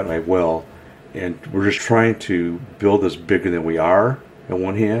I haven't, I will. And we're just trying to build us bigger than we are on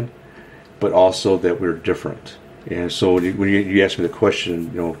one hand, but also that we're different. And so when you ask me the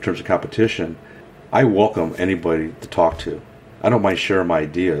question, in terms of competition, I welcome anybody to talk to. I don't mind sharing my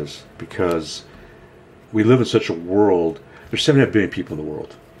ideas, because we live in such a world. There's 7.5 billion people in the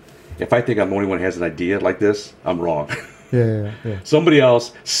world. If I think I'm the only one who has an idea like this, I'm wrong. Yeah. Somebody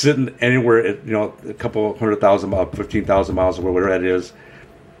else sitting anywhere at, a couple 100,000 miles, 15,000 miles, or whatever that is,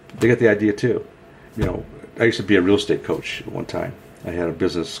 they get the idea too. I used to be a real estate coach at one time. I had a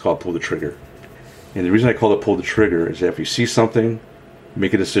business called Pull the Trigger. And the reason I call it Pull the Trigger is that if you see something,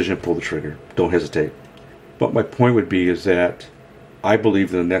 make a decision, pull the trigger. Don't hesitate. But my point would be is that I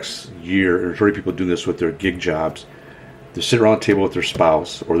believe in the next year, and there's already people doing this with their gig jobs, to sit around the table with their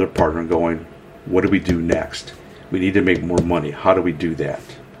spouse or their partner going, what do we do next? We need to make more money. How do we do that?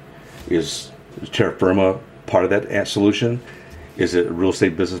 Is Terra Firma part of that solution? Is it a real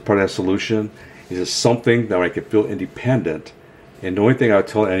estate business part of that solution? Is it something that I can feel independent? And the only thing I would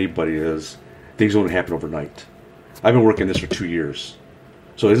tell anybody is things don't happen overnight. I've been working this for 2 years.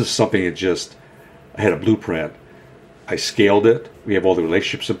 So this is something that I had a blueprint. I scaled it. We have all the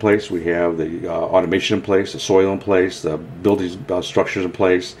relationships in place. We have the automation in place, the soil in place, the building structures in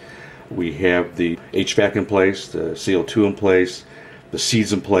place. We have the HVAC in place, the CO2 in place, the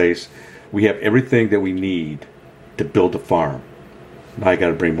seeds in place. We have everything that we need to build a farm. Now I got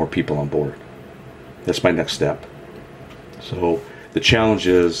to bring more people on board. That's my next step. So the challenge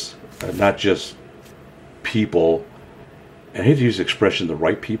is not just people. I hate to use the expression the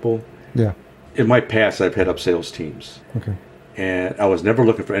right people. Yeah. In my past, I've head up sales teams. Okay. And I was never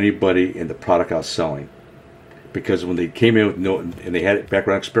looking for anybody in the product I was selling. Because when they came in and they had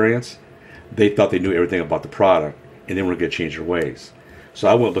background experience, they thought they knew everything about the product and they weren't going to change their ways. So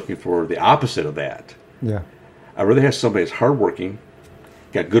I went looking for the opposite of that. Yeah. I'd rather have somebody that's hardworking,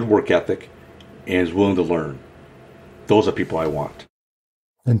 got good work ethic, and is willing to learn. Those are people I want.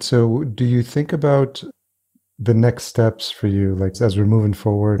 And so do you think about the next steps for you, like as we're moving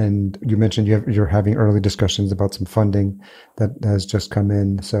forward? And you mentioned you're having early discussions about some funding that has just come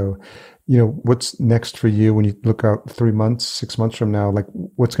in. So, what's next for you when you look out 3 months, 6 months from now? Like,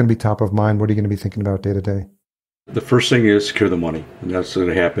 what's going to be top of mind? What are you going to be thinking about day to day? The first thing is secure the money, and that's going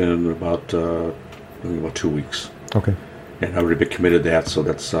to happen in about 2 weeks. Okay. And I've already been committed to that, so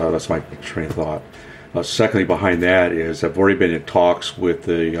that's my train of thought. Secondly, behind that is I've already been in talks with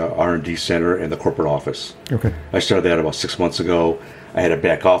the R&D center and the corporate office. Okay. I started that about 6 months ago. I had to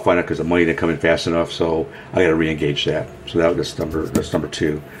back off on it because the money didn't come in fast enough, so I got to re-engage that. So that's number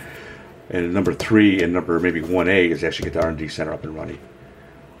 2. And number 3 and number maybe 1A is actually get the R&D center up and running.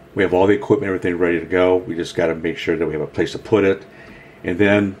 We have all the equipment, everything ready to go. We just got to make sure that we have a place to put it. And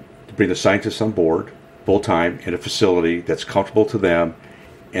then to bring the scientists on board full-time in a facility that's comfortable to them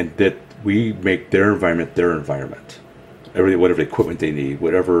and that we make their environment their environment. Whatever equipment they need,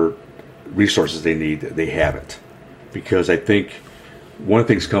 whatever resources they need, they have it. Because I think one of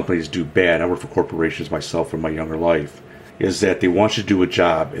the things companies do bad, I work for corporations myself in my younger life, is that they want you to do a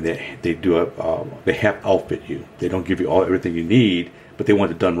job and they half outfit you. They don't give you everything you need, but they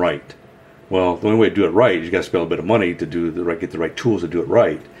want it done right. Well, the only way to do it right is you got to spend a little bit of money to get the right tools to do it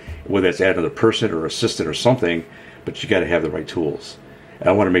right. Whether it's add another person or assistant or something, but you got to have the right tools. And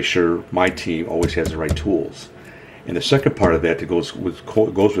I want to make sure my team always has the right tools. And the second part of that that goes with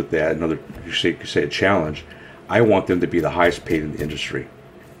that, you say a challenge, I want them to be the highest paid in the industry.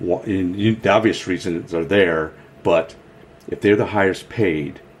 The obvious reasons are there, but if they're the highest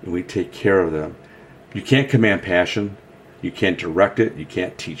paid and we take care of them, you can't command passion, you can't direct it, you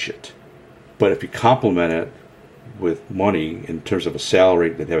can't teach it. But if you complement it with money in terms of a salary,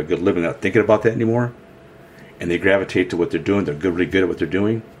 that they have a good living, not thinking about that anymore, and they gravitate to what they're doing, they're really good at what they're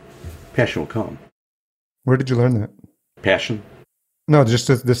doing, passion will come. Where did you learn that? Passion. No, just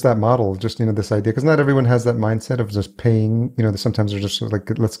that model, just, this idea, because not everyone has that mindset of just paying, sometimes they're just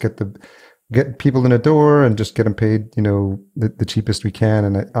like, let's get people in a door and just get them paid, the cheapest we can.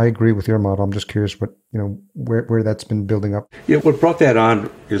 And I agree with your model. I'm just curious what, where that's been building up. Yeah, what brought that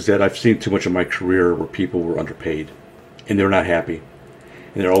on is that I've seen too much of my career where people were underpaid and they're not happy.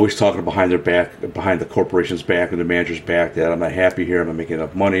 And they're always talking behind their back, behind the corporation's back and the manager's back, that I'm not happy here, I'm not making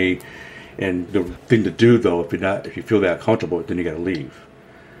enough money. And the thing to do, though, if you feel that comfortable, then you got to leave.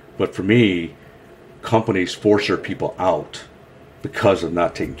 But for me, companies force their people out because of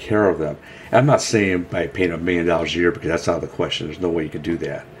not taking care of them. And I'm not saying by paying $1 million a year, because that's not the question. There's no way you can do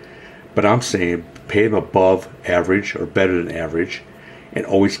that. But I'm saying pay them above average or better than average, and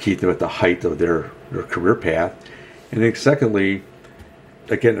always keep them at the height of their career path. And then secondly,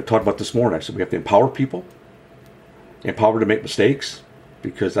 again, I talked about this morning, I said we have to empower people, empower to make mistakes,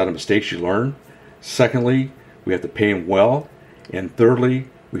 because out of mistakes you learn. Secondly, we have to pay them well. And thirdly,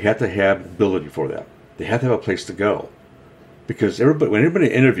 we have to have ability for them. They have to have a place to go. Because when everybody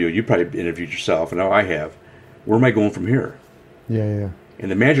interviews, you probably interviewed yourself, and now I have, where am I going from here? Yeah.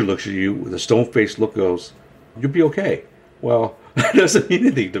 And the manager looks at you with a stone-faced look, goes, "You'll be okay." Well, that doesn't mean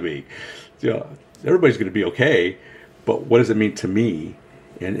anything to me. Everybody's going to be okay, but what does it mean to me?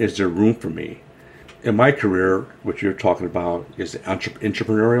 And is there room for me? In my career, what you're talking about is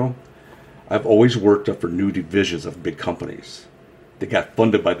entrepreneurial. I've always worked up for new divisions of big companies. They got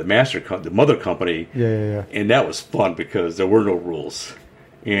funded by the mother company. Yeah. And that was fun because there were no rules.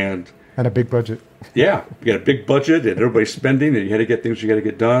 And a big budget. Yeah, you got a big budget and everybody's spending and you had to get things you got to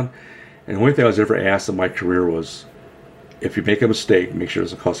get done. And the only thing I was ever asked in my career was, if you make a mistake, make sure it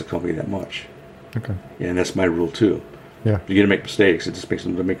doesn't cost the company that much. Okay. And that's my rule too. Yeah. You're going to make mistakes. It just makes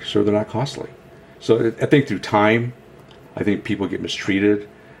them to make sure they're not costly. So I think through time, I think people get mistreated.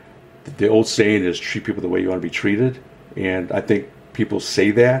 The old saying is treat people the way you want to be treated. And I think people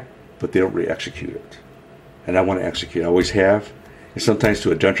say that, but they don't really execute it. And I want to execute. I always have. And sometimes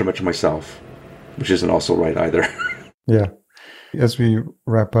to a detriment to myself, which isn't also right either. Yeah. As we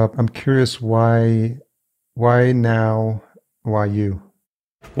wrap up, I'm curious why now? Why you?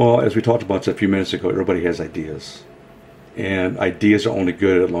 Well, as we talked about a few minutes ago, everybody has ideas. And ideas are only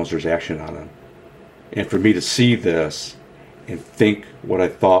good as long as there's action on them. And for me to see this and think what I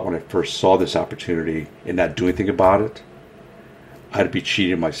thought when I first saw this opportunity and not do anything about it, I'd be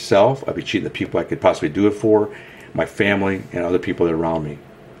cheating myself. I'd be cheating the people I could possibly do it for, my family, and other people that are around me.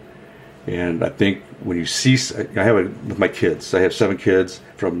 And I think when you see, I have it with my kids. I have 7 kids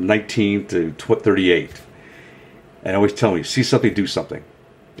from 19 to 38. And I always tell them, you see something, do something.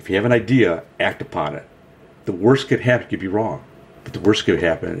 If you have an idea, act upon it. The worst could happen, you could be wrong. But the worst could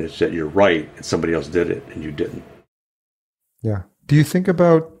happen is that you're right and somebody else did it and you didn't. Yeah. Do you think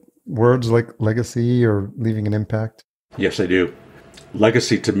about words like legacy or leaving an impact? Yes, I do.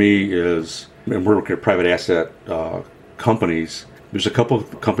 Legacy to me is, and we're looking at private asset companies. There's a couple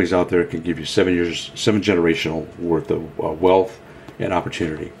of companies out there that can give you 7 generational worth of wealth and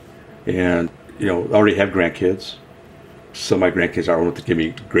opportunity. And, I already have grandkids. Some of my grandkids are able to give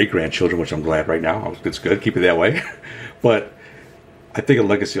me great-grandchildren, which I'm glad right now. It's good. Keep it that way. But I think of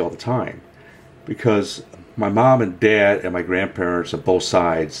legacy all the time because my mom and dad and my grandparents on both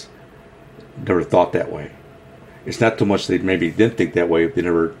sides never thought that way. It's not too much they maybe didn't think that way. They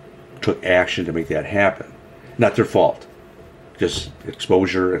never took action to make that happen. Not their fault. Just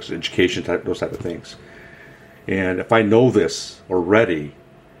exposure, education, those type of things. And if I know this already,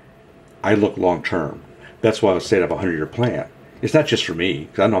 I look long term. That's why I was saying I have a 100-year plan. It's not just for me,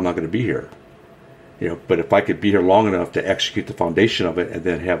 because I know I'm not going to be here. But if I could be here long enough to execute the foundation of it and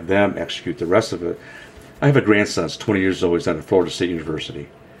then have them execute the rest of it. I have a grandson that's 20 years old. He's at Florida State University.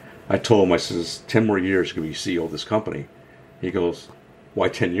 I told him, I says, 10 more years you're going to be CEO of this company. He goes, why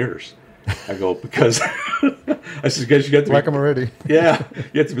 10 years? I go, because I said, guys, you got to like I'm already. Yeah,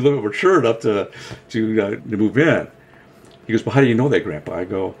 you have to be a little bit mature enough to move in. He goes, well, how do you know that, Grandpa? I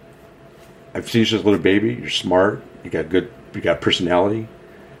go, I've seen you as a little baby. You're smart. You got personality.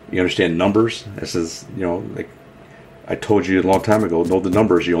 You understand numbers. I says, like I told you a long time ago, know the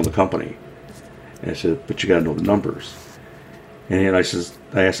numbers. You own the company. And I said, but you got to know the numbers. And I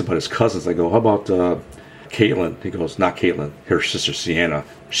asked about his cousins. I go, how about Caitlin? He goes, not Caitlin. Her sister Sienna.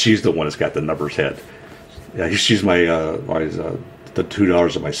 She's the one that's got the numbers head. Yeah, she's the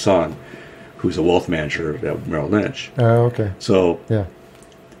 $2 of my son, who's a wealth manager at Merrill Lynch. Oh, okay. So yeah,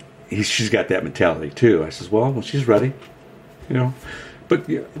 she's got that mentality too. I says, well, she's ready, But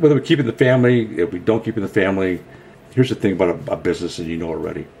whether we keep it in the family, if we don't keep it in the family, here's the thing about a business, and you know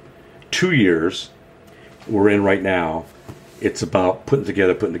already. 2 years we're in right now. It's about putting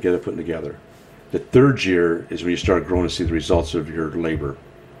together. The third year is when you start growing to see the results of your labor.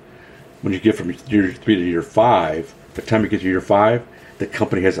 When you get from year 3 to year 5, by the time you get to year 5, the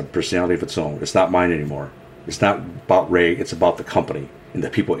company has a personality of its own. It's not mine anymore. It's not about Ray. It's about the company and the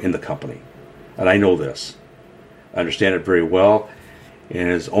people in the company. And I know this. I understand it very well. And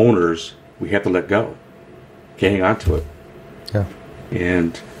as owners, we have to let go. Can't hang on to it. Yeah.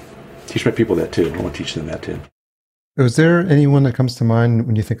 And teach my people that too. I want to teach them that too. Was there anyone that comes to mind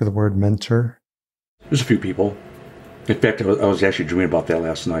when you think of the word mentor? There's a few people. In fact, I was actually dreaming about that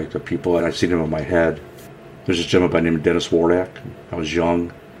last night, of people, and I've seen them in my head. There's this gentleman by the name of Dennis Wardak. I was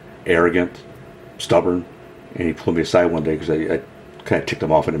young, arrogant, stubborn, and he pulled me aside one day because I kind of ticked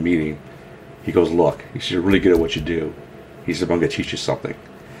him off in a meeting. He goes, look, he said, you're really good at what you do. He said, I'm going to teach you something.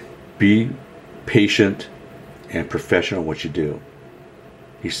 Be patient and professional in what you do.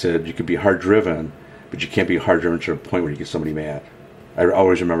 He said, you can be hard-driven, but you can't be hard-driven to a point where you get somebody mad. I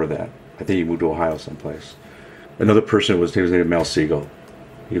always remember that. I think he moved to Ohio someplace. Another person was named Mel Siegel.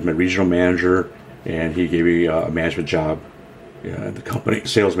 He was my regional manager, and he gave me a management job at the company,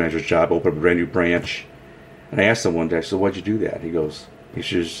 sales manager's job, opened up a brand new branch. And I asked him one day, I said, why'd you do that? He goes, He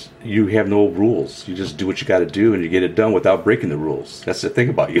says, you have no rules. You just do what you got to do and you get it done without breaking the rules. That's the thing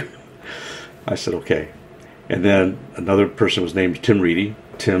about you. I said, okay. And then another person was named Tim Reedy.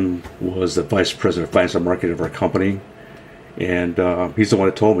 Tim was the vice president of finance and marketing of our company. And he's the one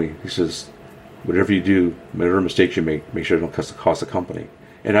that told me, he says, whatever you do, whatever mistakes you make sure it don't cost the company.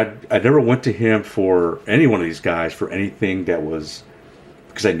 And I never went to him for any one of these guys for anything that was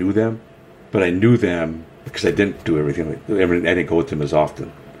because I knew them, but I knew them because I didn't do everything. I didn't go with them as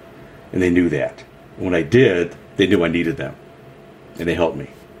often. And they knew that. And when I did, they knew I needed them. And they helped me.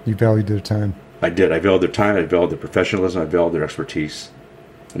 You valued their time. I did. I valued their time. I valued their professionalism. I valued their expertise.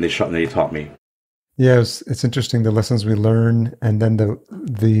 And they taught me. Yeah, it's interesting, the lessons we learn, and then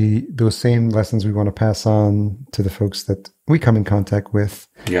those same lessons we want to pass on to the folks that we come in contact with.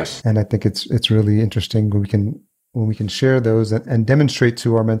 Yes. And I think it's really interesting when we can share those and demonstrate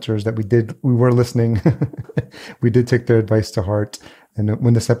to our mentors that we were listening. We did take their advice to heart. And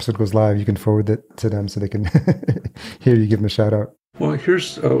when this episode goes live, you can forward it to them so they can hear you give them a shout out. Well,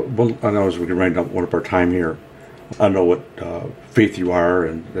 here's I know as we can wind up one of our time here. I don't know what faith you are,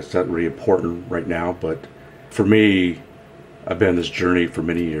 and that's not really important right now. But for me, I've been on this journey for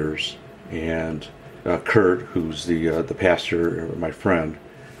many years. And Kurt, who's the pastor, my friend,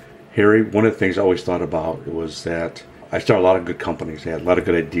 Harry, one of the things I always thought about was that I started a lot of good companies. I had a lot of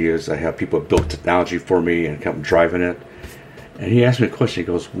good ideas. I have people that built technology for me and kept driving it. And he asked me a question. He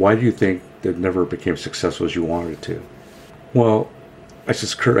goes, why do you think that never became successful as you wanted it to? Well, I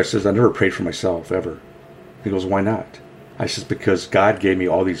says, Kurt, I never prayed for myself, ever. He goes, why not? I says, because God gave me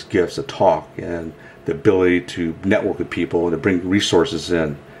all these gifts to talk and the ability to network with people and to bring resources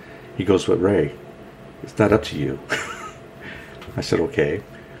in. He goes, but Ray, it's not up to you. I said, okay.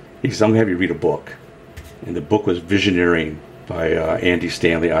 He says, I'm going to have you read a book. And the book was Visioneering by Andy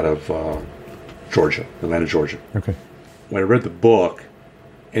Stanley out of Georgia, Atlanta, Georgia. Okay. When I read the book,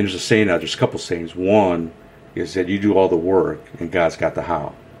 and there's a saying out, there's a couple sayings. One is that you do all the work and God's got the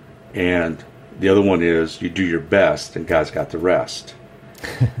how. And the other one is you do your best and God's got the rest.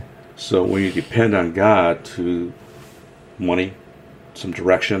 So when you depend on God to money, some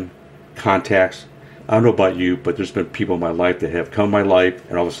direction, contacts, I don't know about you, but there's been people in my life that have come in my life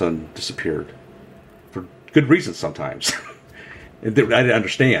and all of a sudden disappeared. For good reasons sometimes. And I didn't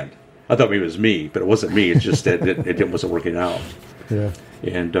understand. I thought maybe it was me, but it wasn't me. It's just that it wasn't working out. Yeah.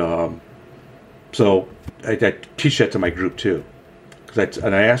 And so I teach that to my group too.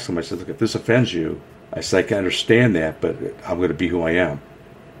 And I asked them, I said, look, if this offends you, I said, I can understand that, but I'm going to be who I am.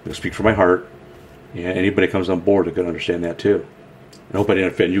 I'm going to speak from my heart. And anybody comes on board is going to understand that too. I hope I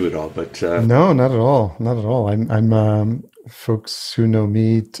didn't offend you at all, but no, not at all, not at all. I'm folks who know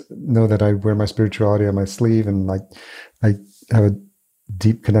me know that I wear my spirituality on my sleeve, and I have a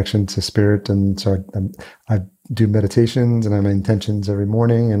deep connection to spirit, and so I do meditations and I have my intentions every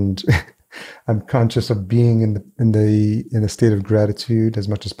morning, and I'm conscious of being in a state of gratitude as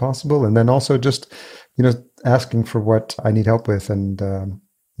much as possible, and then also just asking for what I need help with, and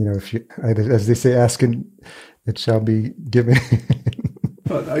if you, as they say, asking, it shall be given.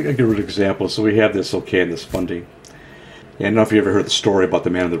 I give you an example. So we have this funding. And I don't know if you ever heard the story about the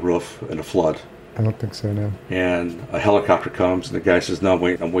man on the roof in a flood. I don't think so, no. And a helicopter comes, and the guy says, no,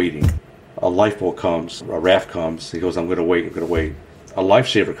 I'm waiting. A lifeboat comes, a raft comes. He goes, I'm going to wait. A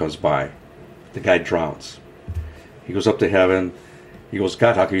lifesaver comes by. The guy drowns. He goes up to heaven. He goes,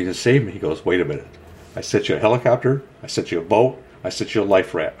 God, how can you just save me? He goes, wait a minute. I sent you a helicopter. I sent you a boat. I sent you a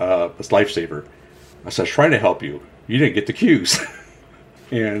lifesaver. I said, I was trying to help you. You didn't get the cues.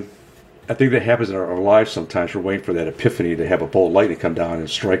 And I think that happens in our lives sometimes. We're waiting for that epiphany to have a bolt of lightning come down and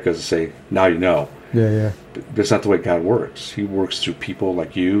strike us and say, now you know. Yeah. But that's not the way God works. He works through people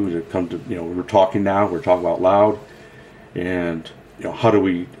like you that come to, we're talking now, we're talking out loud. And, how do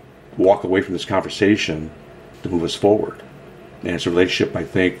we walk away from this conversation to move us forward? And it's a relationship, I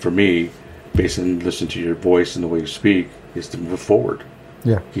think, for me, based on listening to your voice and the way you speak, is to move forward.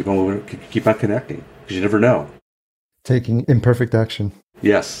 Yeah. Keep on moving, keep on connecting, because you never know. Taking imperfect action.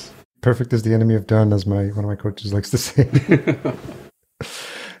 Yes. Perfect is the enemy of done, as one of my coaches likes to say.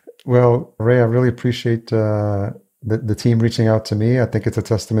 Well, Ray, I really appreciate the team reaching out to me. I think it's a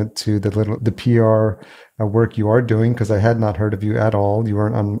testament to the PR work you are doing, because I had not heard of you at all. You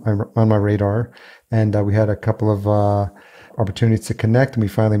weren't on my radar, and we had a couple of opportunities to connect, and we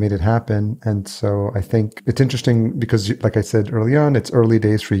finally made it happen. And so I think it's interesting because, like I said early on, it's early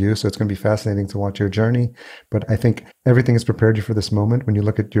days for you, so it's going to be fascinating to watch your journey. But I think everything has prepared you for this moment. When you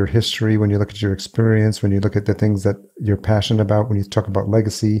look at your history, when you look at your experience, when you look at the things that you're passionate about, when you talk about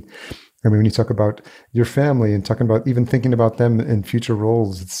legacy, I mean, when you talk about your family and talking about even thinking about them in future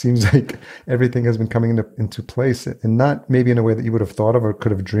roles, it seems like everything has been coming into place, and not maybe in a way that you would have thought of or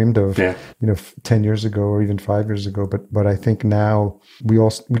could have dreamed of, 10 years ago or even 5 years ago. But I think now we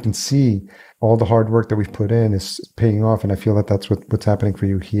can see all the hard work that we've put in is paying off, and I feel that that's what's happening for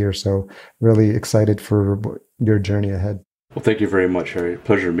you here. So really excited for your journey ahead. Well, thank you very much, Harry.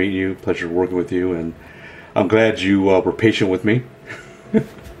 Pleasure meeting you. Pleasure working with you, and I'm glad you were patient with me.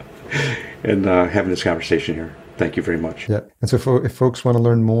 And having this conversation here. Thank you very much. Yeah. And so if folks want to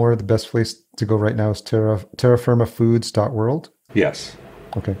learn more, the best place to go right now is terrafirmafoods.world. Yes.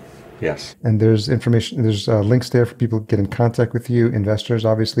 Okay. Yes. And there's information, there's links there for people to get in contact with you, investors,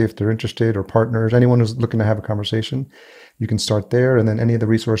 obviously, if they're interested, or partners, anyone who's looking to have a conversation, you can start there. And then any of the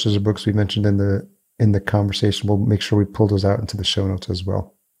resources or books we mentioned in the conversation, we'll make sure we pull those out into the show notes as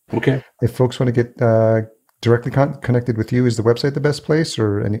well. Okay. If folks want to get directly connected with you, is the website the best place,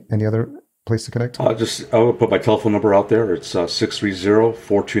 or any other place to connect? I'll put my telephone number out there. It's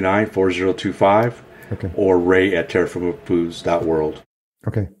 630-429-4025. Okay. Or ray@terrafirmafoods.world.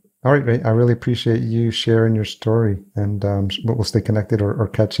 Okay. All right, Ray. I really appreciate you sharing your story, and we'll stay connected or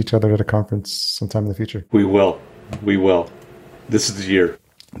catch each other at a conference sometime in the future. We will. This is the year.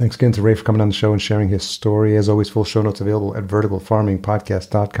 Thanks again to Ray for coming on the show and sharing his story. As always, full show notes available at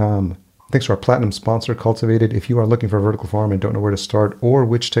verticalfarmingpodcast.com. Thanks to our platinum sponsor, Cultivated. If you are looking for a vertical farm and don't know where to start or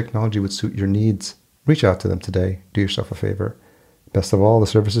which technology would suit your needs, reach out to them today. Do yourself a favor. Best of all, the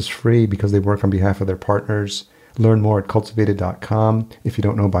service is free because they work on behalf of their partners. Learn more at cultivated.com. If you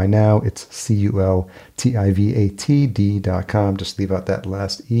don't know by now, it's cultivatd.com. Just leave out that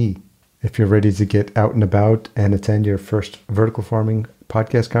last E. If you're ready to get out and about and attend your first vertical farming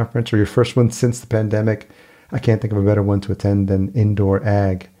podcast conference, or your first one since the pandemic, I can't think of a better one to attend than Indoor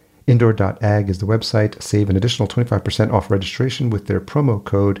Ag. Indoor.ag is the website. Save an additional 25% off registration with their promo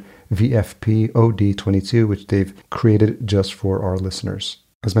code VFPOD22, which they've created just for our listeners.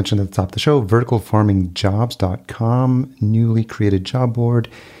 As mentioned at the top of the show, verticalfarmingjobs.com, newly created job board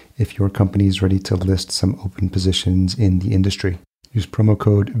if your company is ready to list some open positions in the industry. Use promo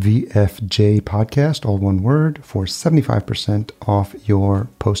code VFJPodcast, all one word, for 75% off your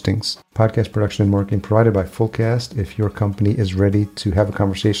postings. Podcast production and marketing provided by Fullcast. If your company is ready to have a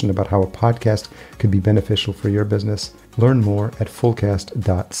conversation about how a podcast could be beneficial for your business, learn more at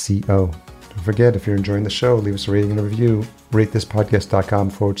fullcast.co. Don't forget, if you're enjoying the show, leave us a rating and a review.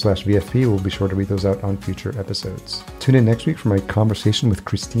 RateThisPodcast.com/VFP. We'll be sure to read those out on future episodes. Tune in next week for my conversation with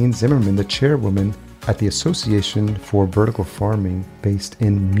Christine Zimmerman, the chairwoman at the Association for Vertical Farming based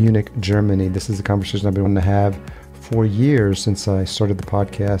in Munich, Germany. This is a conversation I've been wanting to have for years since I started the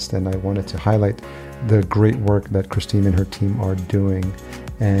podcast, and I wanted to highlight the great work that Christine and her team are doing.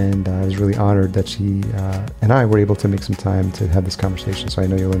 And I was really honored that she and I were able to make some time to have this conversation, so I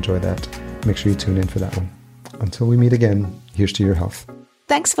know you'll enjoy that. Make sure you tune in for that one. Until we meet again, here's to your health.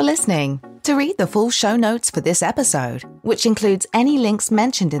 Thanks for listening. To read the full show notes for this episode, which includes any links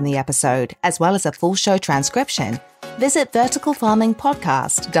mentioned in the episode, as well as a full show transcription, visit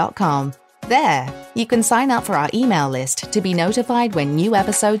verticalfarmingpodcast.com. There, you can sign up for our email list to be notified when new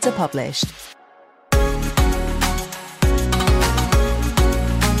episodes are published.